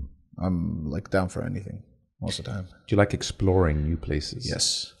I'm like down for anything most of the time. Do you like exploring new places?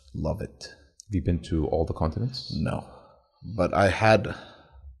 Yes, love it. Have you been to all the continents? No, but I had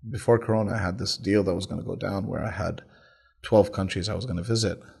before Corona. I had this deal that was going to go down where I had 12 countries I was going to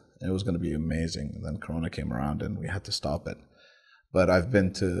visit. And it was going to be amazing. And then Corona came around and we had to stop it. But I've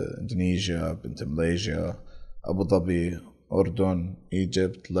been to Indonesia, I've been to Malaysia, Abu Dhabi, Jordan,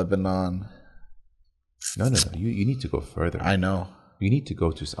 Egypt, Lebanon. No. You need to go further. I know. You need to go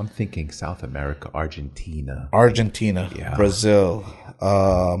to, I'm thinking South America, Argentina, yeah. Brazil,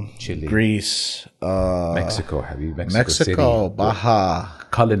 Chile, Greece, Mexico. Have you Mexico City, Baja.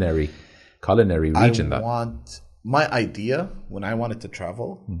 Culinary region. My idea when I wanted to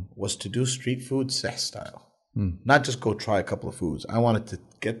travel was to do street food Seh style. Not just go try a couple of foods. I wanted to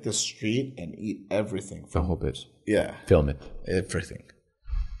get the street and eat everything. The whole bit. Yeah. Film it. Everything.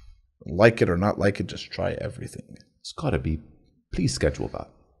 Like it or not like it, just try everything. It's got to be. Please schedule that.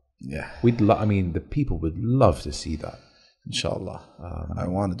 Yeah. The people would love to see that. Inshallah. I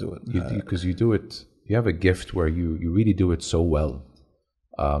want to do it. Because you do it. You have a gift where you really do it so well.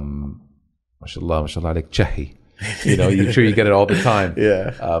 Mashallah, like Chahi. You're sure you get it all the time.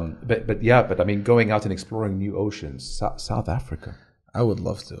 Yeah. But I mean, going out and exploring new oceans, South Africa. I would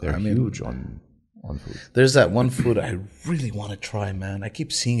love to. They're huge on food. There's that one food I really want to try, man. I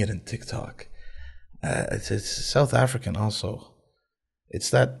keep seeing it in TikTok. It's South African also.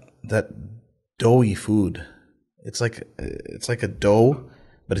 It's that doughy food. It's like a dough,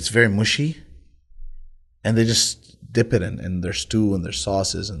 but it's very mushy. And they just dip it in their stew and their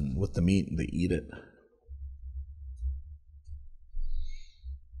sauces and with the meat and they eat it.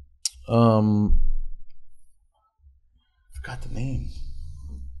 Forgot the name.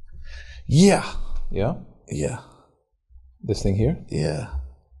 Yeah. Yeah? Yeah. This thing here? Yeah.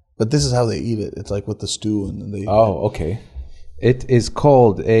 But this is how they eat it. It's like with the stew and they... Oh, okay. It is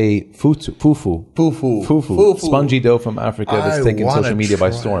called a fufu. Fufu. Spongy dough from Africa that's taken social media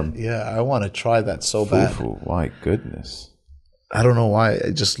by storm. Yeah, I want to try that so bad. Fufu, my goodness. I don't know why.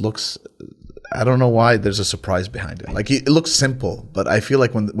 It just looks... I don't know why there's a surprise behind it. Like, it looks simple, but I feel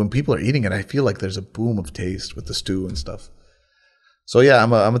like when people are eating it, I feel like there's a boom of taste with the stew and stuff. So yeah,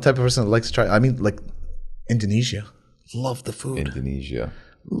 I'm a type of person that likes to try. I mean, like Indonesia, love the food. Indonesia,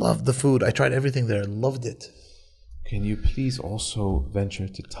 love the food. I tried everything there, loved it. Can you please also venture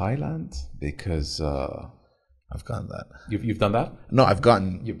to Thailand? Because I've gotten that. you've done that? No, I've gotten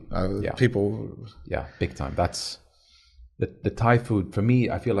yeah. people. Yeah, big time. That's the Thai food. For me,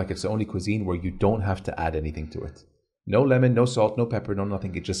 I feel like it's the only cuisine where you don't have to add anything to it. No lemon, no salt, no pepper, no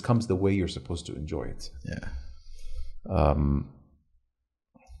nothing. It just comes the way you're supposed to enjoy it. Yeah.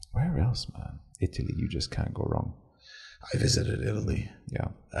 Where else, man? Italy, you just can't go wrong. I visited Italy. Yeah.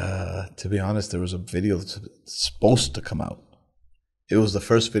 To be honest, there was a video that's supposed to come out. It was the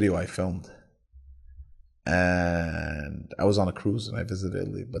first video I filmed. And I was on a cruise and I visited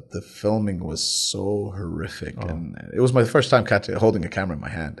Italy, but the filming was so horrific. And it was my first time holding a camera in my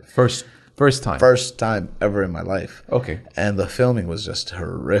hand. First time. First time ever in my life. Okay. And the filming was just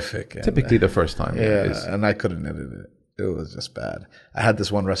horrific. And, Typically the first time. yeah, and I couldn't edit it. It was just bad. I had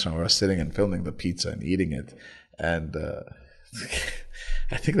this one restaurant where I was sitting and filming the pizza and eating it. And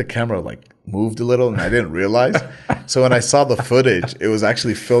I think the camera like moved a little and I didn't realize. So when I saw the footage, it was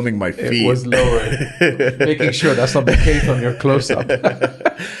actually filming my feet. It was lowered. Making sure that's not the case on your close-up.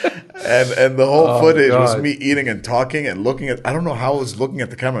 And the whole footage was me eating and talking and looking at, I don't know how I was looking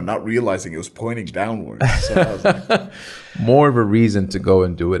at the camera, not realizing it was pointing downwards. So I was like, more of a reason to go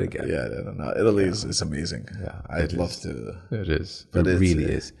and do it again. yeah, no, Italy is amazing. Yeah, I'd love to. It is. But It it's, really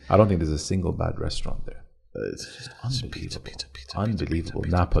is. I don't think there's a single bad restaurant there. It's just pizza, Unbelievable.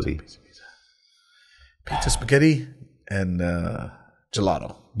 Napoli. pizza, spaghetti, and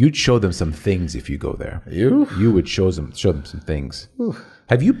gelato. You'd show them some things if you go there. You would show them some things.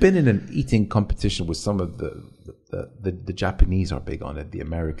 Have you been in an eating competition with some of the Japanese are big on it, the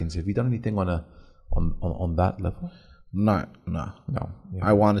Americans? Have you done anything on that level? No. Yeah.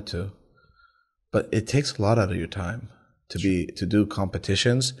 I wanted to, but it takes a lot out of your time to do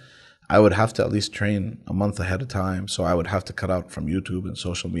competitions. I would have to at least train a month ahead of time, so I would have to cut out from YouTube and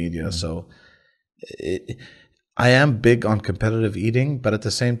social media. Mm-hmm. So I am big on competitive eating, but at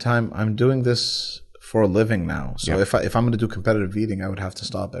the same time, I'm doing this for a living now. So if I'm going to do competitive eating, I would have to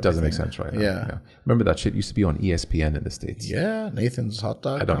stop everything. Doesn't make sense, right? Yeah. Remember that shit used to be on ESPN in the States? Yeah, Nathan's hot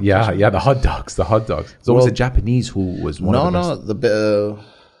dog. The hot dogs. There's always a Japanese who was one of the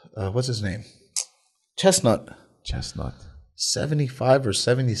best. What's his name? Chestnut. 75 or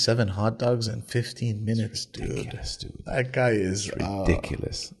 77 hot dogs in 15 minutes, ridiculous, dude. That guy is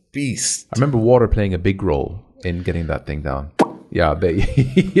ridiculous. Beast. I remember water playing a big role in getting that thing down. Yeah,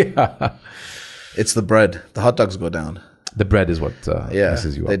 yeah. It's the bread. The hot dogs go down. The bread is what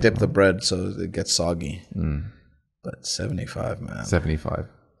messes you up. They dip the bread so it gets soggy. But 75, man. 75.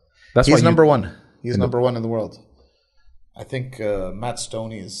 He's number one. He's number one in the world. I think Matt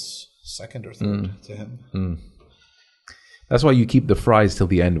Stoney is second or third to him. That's why you keep the fries till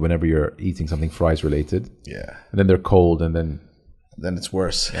the end whenever you're eating something fries related. Yeah. And then they're cold and then it's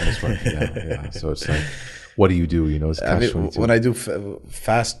worse. Yeah. So it's like, what do you do? You know, it's when I do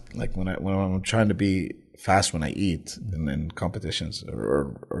fast, like when I'm trying to be fast when I eat in competitions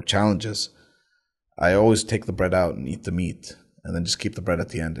or challenges, I always take the bread out and eat the meat and then just keep the bread at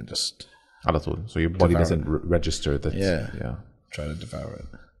the end and just. So your body doesn't register that. Yeah. Try to devour it.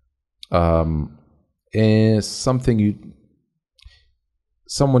 Is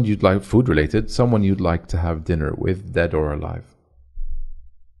someone you'd like, food related, someone you'd like to have dinner with, dead or alive?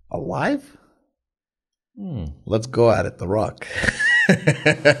 Alive? Let's go at it, The Rock.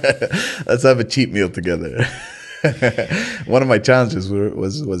 Let's have a cheat meal together. One of my challenges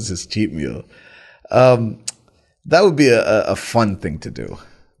was his cheat meal. That would be a fun thing to do,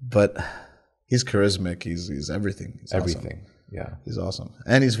 but he's charismatic. He's everything. He's everything. Awesome. Yeah, he's awesome,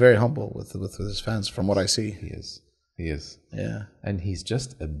 and he's very humble with his fans. From what I see, he is. Yeah, and he's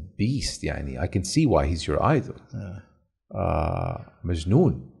just a beast. Yani, I can see why he's your idol. Yeah.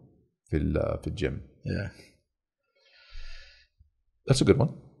 مجنون في الجيم. Yeah, that's a good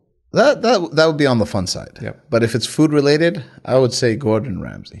one. That would be on the fun side. Yeah, but if it's food related, I would say Gordon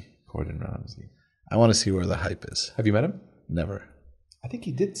Ramsay. I want to see where the hype is. Have you met him? Never. I think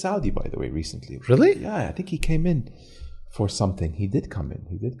he did Saudi, by the way, recently. Really? Yeah, I think he came in for something. He did come in.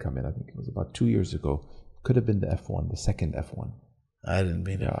 I think it was about 2 years ago. Could have been the F1, the second F1. I didn't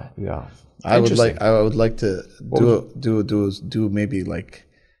mean it. Yeah. I would like to do maybe like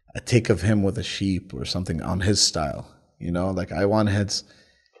a take of him with a sheep or something on his style. You know, like I want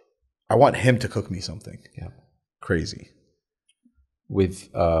him to cook me something. Yeah. Crazy. With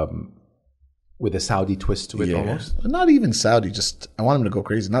a Saudi twist to it almost? Not even Saudi, just I want him to go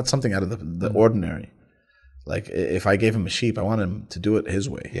crazy. Not something out of the ordinary. Like if I gave him a sheep, I want him to do it his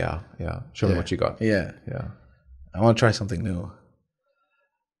way. Yeah. Show him what you got. Yeah. I want to try something new.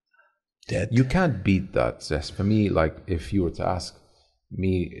 You can't beat that, Zest. For me, like if you were to ask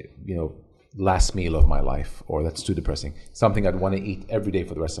me, you know, last meal of my life, or that's too depressing. Something I'd want to eat every day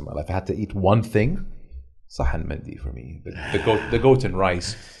for the rest of my life. I had to eat one thing. Sahan Mendi for me. The goat and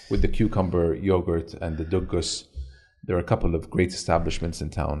rice with the cucumber yogurt and the duggus. There are a couple of great establishments in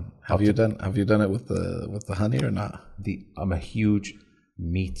town. Have you done it with the honey or not? I'm a huge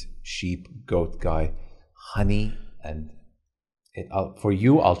meat, sheep, goat guy. Honey and for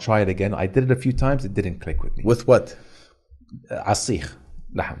you, I'll try it again. I did it a few times. It didn't click with me. With what? عصيخ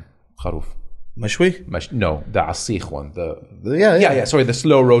لحم خروف. مشوي? No, the عصيخ one. Yeah. Sorry, the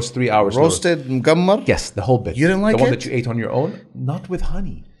slow roast, 3 hours. Roasted مقمر? Yes, the whole bit. You didn't like the one it? that you ate on your own? Not with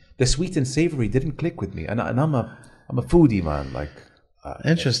honey. The sweet and savory didn't click with me, and I'm a foodie man. Like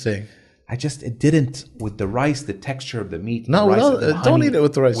interesting. It didn't with the rice, the texture of the meat. No, don't eat it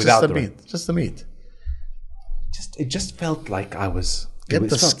with the rice. Without just the meat. Just the meat. It just felt like I was. Get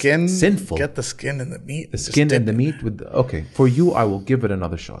the skin. Sinful. Get the skin and the meat. The skin and the meat okay. For you, I will give it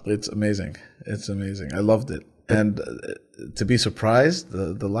another shot. It's amazing. It's amazing. I loved it. And to be surprised,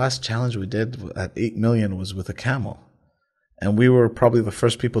 the last challenge we did at 8 million was with a camel. And we were probably the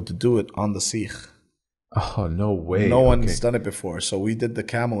first people to do it on the Sikh. Oh, no way. No one's done it before. So we did the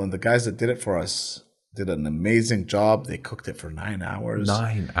camel, and the guys that did it for us did an amazing job. They cooked it for 9 hours.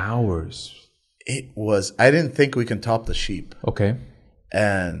 9 hours. I didn't think we can top the sheep. Okay.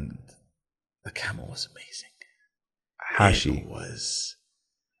 And the camel was amazing. Hashi. It was,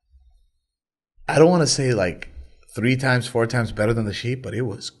 I don't want to say like 3 times, 4 times better than the sheep, but it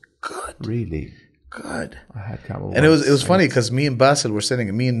was good. Really? Good. I had camel. And it was funny because me and Basil were sitting,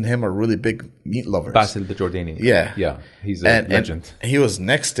 and me and him are really big meat lovers. Basil the Jordanian. Yeah. Yeah. He's a legend. And he was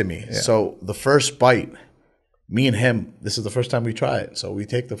next to me. Yeah. So the first bite, me and him, this is the first time we try it. So we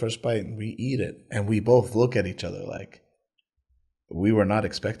take the first bite and we eat it. And we both look at each other like, we were not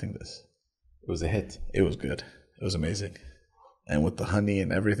expecting this. It was a hit. It was good. It was amazing. And with the honey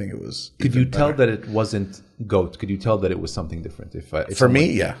and everything, it was. Could you tell that it wasn't goat? Could you tell that it was something different? If for me,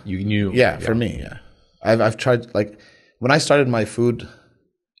 yeah. You knew? Yeah, for me, yeah. I've tried, like, when I started my food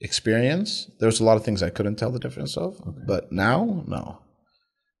experience, there was a lot of things I couldn't tell the difference of. Okay. But now, no.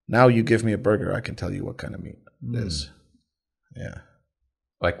 Now you give me a burger, I can tell you what kind of meat it is. Yeah.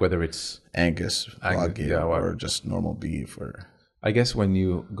 Like whether it's Angus, Wagyu, or just normal beef, or. I guess when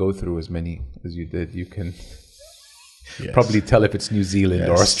you go through as many as you did, you can probably tell if it's New Zealand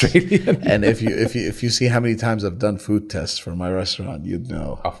or Australian. And if you see how many times I've done food tests for my restaurant, you'd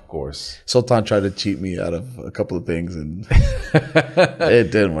know. Of course. Sultan tried to cheat me out of a couple of things, and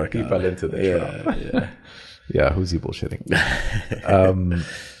it didn't work out. He fell into the trap. Yeah, who's he bullshitting?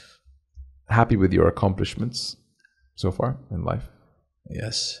 Happy with your accomplishments so far in life?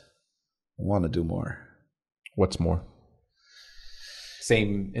 Yes. I want to do more. What's more?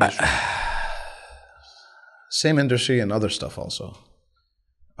 Same industry? Same industry and other stuff also.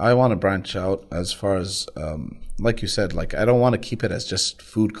 I want to branch out as far as, like you said, like I don't want to keep it as just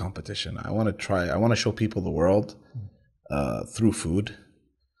food competition. I want to show people the world through food.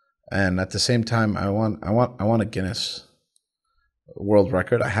 And at the same time, I want a Guinness World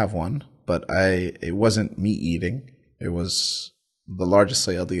Record. I have one, but it wasn't me eating. It was the largest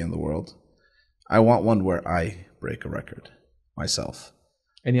sayadi in the world. I want one where I break a record myself.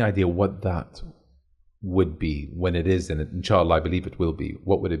 Any idea what that would be when it is? And inshallah, I believe it will be.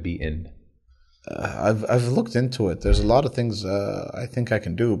 What would it be in? I've looked into it. There's a lot of things I think I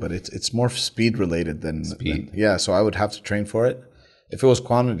can do, but it's more speed related than speed. So I would have to train for it. If it was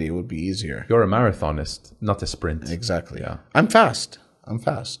quantity, it would be easier. You're a marathonist, not a sprint. Exactly. Yeah. I'm fast.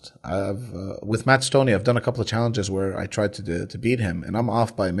 I've with Matt Stoney, I've done a couple of challenges where I tried to beat him, and I'm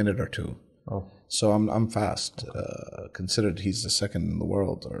off by a minute or two. Oh. So I'm fast. Considered he's the second in the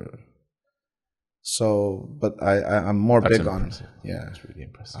world, but I'm more That's big impressive. on. Yeah, that's really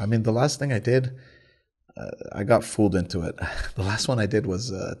impressive. I mean, the last thing I did, I got fooled into it. The last one I did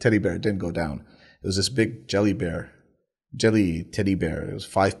was teddy bear. It didn't go down. It was this big jelly teddy bear. It was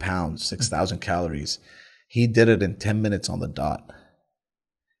 5 pounds, 6,000 calories. He did it in 10 minutes on the dot.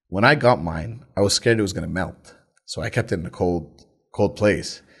 When I got mine, I was scared it was going to melt, so I kept it in a cold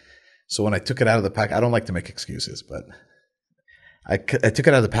place. So when I took it out of the pack, I don't like to make excuses, but I took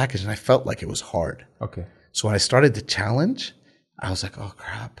it out of the package and I felt like it was hard. Okay. So when I started the challenge, I was like, oh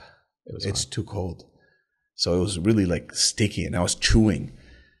crap, it's too cold. So it was really like sticky, and I was chewing.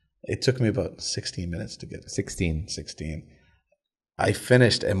 It took me about 16 minutes to get it. 16. I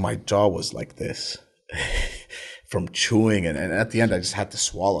finished and my jaw was like this from chewing. And at the end, I just had to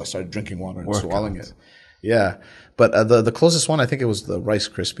swallow. I started drinking water and swallowing it. Yeah. But the closest one, I think it was the Rice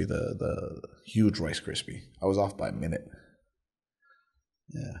Krispie, the huge Rice Krispie. I was off by a minute.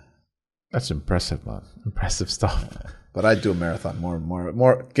 Yeah. That's impressive, man. Impressive stuff. But I do a marathon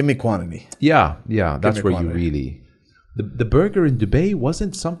more. Give me quantity. Yeah. That's where quantity. you really. The burger in Dubai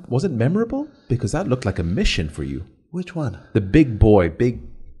wasn't memorable because that looked like a mission for you. Which one? The big boy,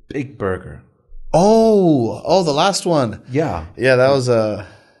 big burger. Oh, the last one. Yeah, That was a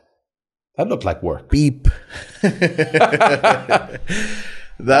that looked like work. beep. that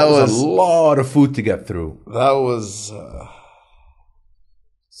was a lot of food to get through. That was.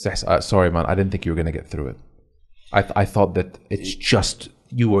 Sorry, man. I didn't think you were gonna get through it. I thought that it's just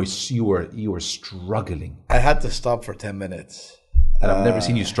you were struggling. I had to stop for 10 minutes. And I've never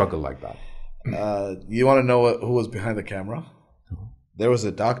seen you struggle like that. You want to know who was behind the camera? There was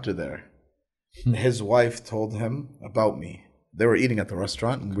a doctor there. His wife told him about me. They were eating at the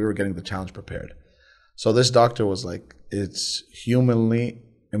restaurant and we were getting the challenge prepared. So this doctor was like, it's humanly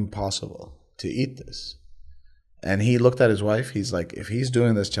impossible to eat this. And he looked at his wife. He's like, if he's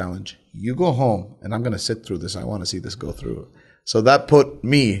doing this challenge, you go home and I'm going to sit through this. I want to see this go through. So that put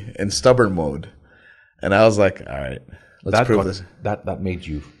me in stubborn mode. And I was like, all right, let's prove this. That made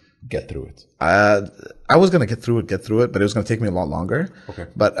you get through it. I was going to get through it, but it was going to take me a lot longer. Okay.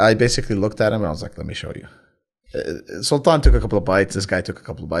 But I basically looked at him and I was like, let me show you. Sultan took a couple of bites. This guy took a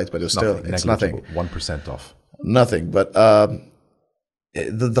couple of bites, but it was it's nothing. 1% off. Nothing. But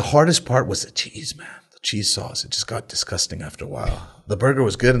the hardest part was the cheese, man. The cheese sauce. It just got disgusting after a while. The burger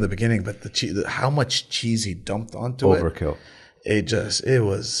was good in the beginning, but the cheese, how much cheese he dumped onto Overkill. It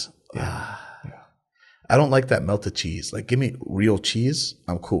was. I don't like that melted cheese. Like, give me real cheese.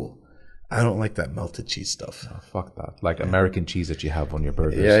 I'm cool. I don't like that melted cheese stuff. Oh, fuck that. Like American cheese that you have on your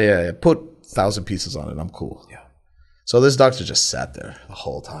burgers. Yeah. Put 1,000 pieces on it. I'm cool. Yeah. So this doctor just sat there the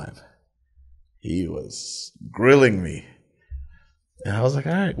whole time. He was grilling me. And I was like,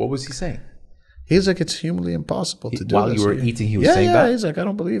 all right. What was he saying? He was like, it's humanly impossible to do while this. you were eating, he was saying that? Yeah, he's like, I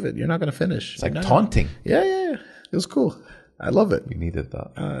don't believe it. You're not going to finish. It's like taunting. Yeah. It was cool. I love it. We needed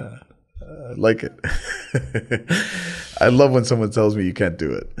that. I like it. I love when someone tells me you can't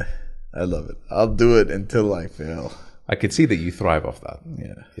do it. I love it. I'll do it until I fail. I could see that you thrive off that.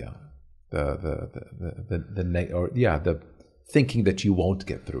 Yeah. The thinking that you won't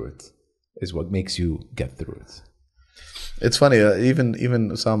get through it is what makes you get through it. It's funny. Even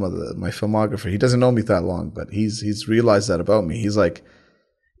Osama, my filmographer, he doesn't know me that long, but he's realized that about me. He's like,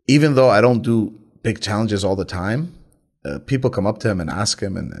 even though I don't do big challenges all the time, people come up to him and ask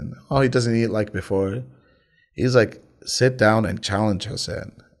him, and he doesn't eat like before. He's like, sit down and challenge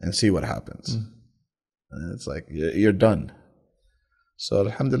Hussein and see what happens. And it's like, you're done. So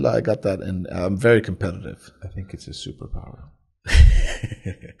alhamdulillah, I got that, and I'm very competitive. I think it's a superpower.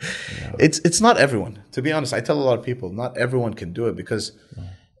 It's not everyone. To be honest, I tell a lot of people, not everyone can do it because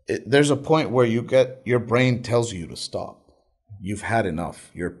there's a point where your brain tells you to stop. You've had enough.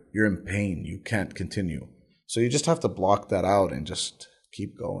 You're in pain. You can't continue. So you just have to block that out and just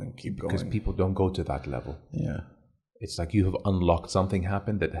keep going. Because people don't go to that level. Yeah. It's like you have unlocked something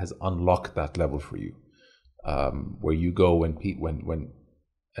happened that has unlocked that level for you. Where you go when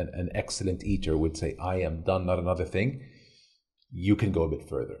an excellent eater would say, I am done, not another thing. You can go a bit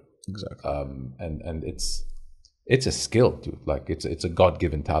further. Exactly. And it's a skill, dude. Like it's a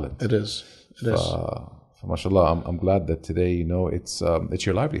God-given talent. It is. Mashallah, I'm glad that today, it's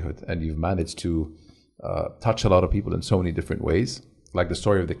your livelihood and you've managed to touch a lot of people in so many different ways. Like the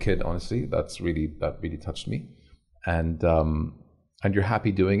story of the kid, honestly, that really touched me. And you're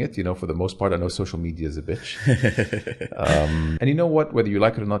happy doing it, for the most part. I know social media is a bitch. And you know what? Whether you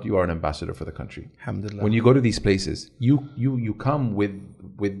like it or not, you are an ambassador for the country. Alhamdulillah. When you go to these places, you come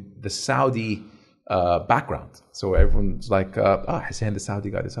with the Saudi background. So everyone's like, Hussein, the Saudi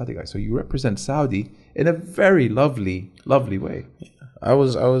guy. So you represent Saudi in a very lovely, lovely way.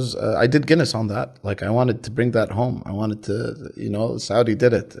 I did Guinness on that. Like, I wanted to bring that home. I wanted to, Saudi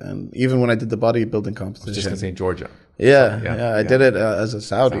did it. And even when I did the bodybuilding competition. I was just going to say in Georgia. Yeah, I did it as a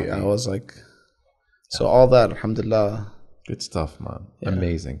Saudi. I was like, so all that, alhamdulillah. Good stuff, man. Yeah.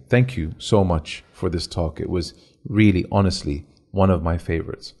 Amazing. Thank you so much for this talk. It was really, honestly, one of my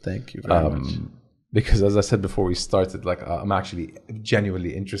favorites. Thank you very much. Because as I said before we started, like I'm actually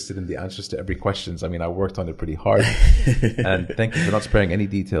genuinely interested in the answers to every question. I mean, I worked on it pretty hard. And thank you for not sparing any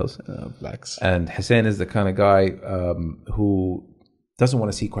details. Blacks. And Hussein is the kind of guy who doesn't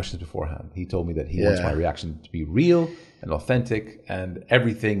want to see questions beforehand. He told me that he wants my reaction to be real and authentic. And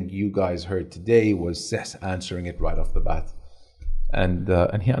everything you guys heard today was Ses answering it right off the bat. And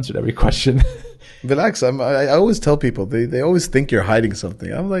he answered every question. Relax. I always tell people, they always think you're hiding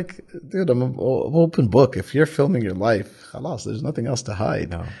something. I'm like, dude, I'm an open book. If you're filming your life, khalas, there's nothing else to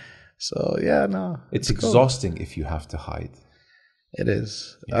hide. No. So, yeah, no. It's exhausting if you have to hide. It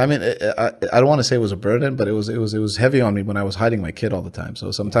is. I mean, I don't want to say it was a burden, but it was heavy on me when I was hiding my kid all the time.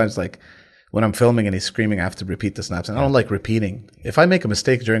 So sometimes, like when I'm filming and he's screaming, I have to repeat the snaps, and I don't like repeating. If I make a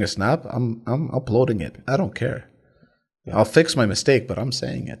mistake during a snap, I'm uploading it. I don't care. I'll fix my mistake, but I'm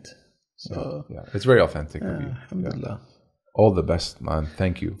saying it. So it's very authentic of you. Alhamdulillah. All the best, man.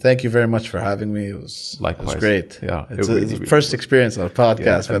 Thank you. Thank you very much for having me. It was great. Yeah, it's the first experience on a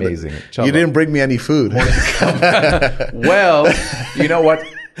podcast. Yeah, amazing. You didn't bring me any food. Well, you know what?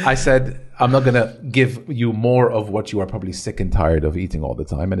 I said I'm not gonna give you more of what you are probably sick and tired of eating all the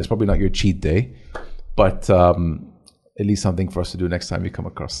time, and it's probably not your cheat day, but at least something for us to do next time you come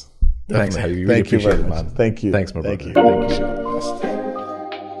across. Definitely. Thanks, Hamieh. Really appreciate it, man. Thank you. Thanks, my brother. Thank you.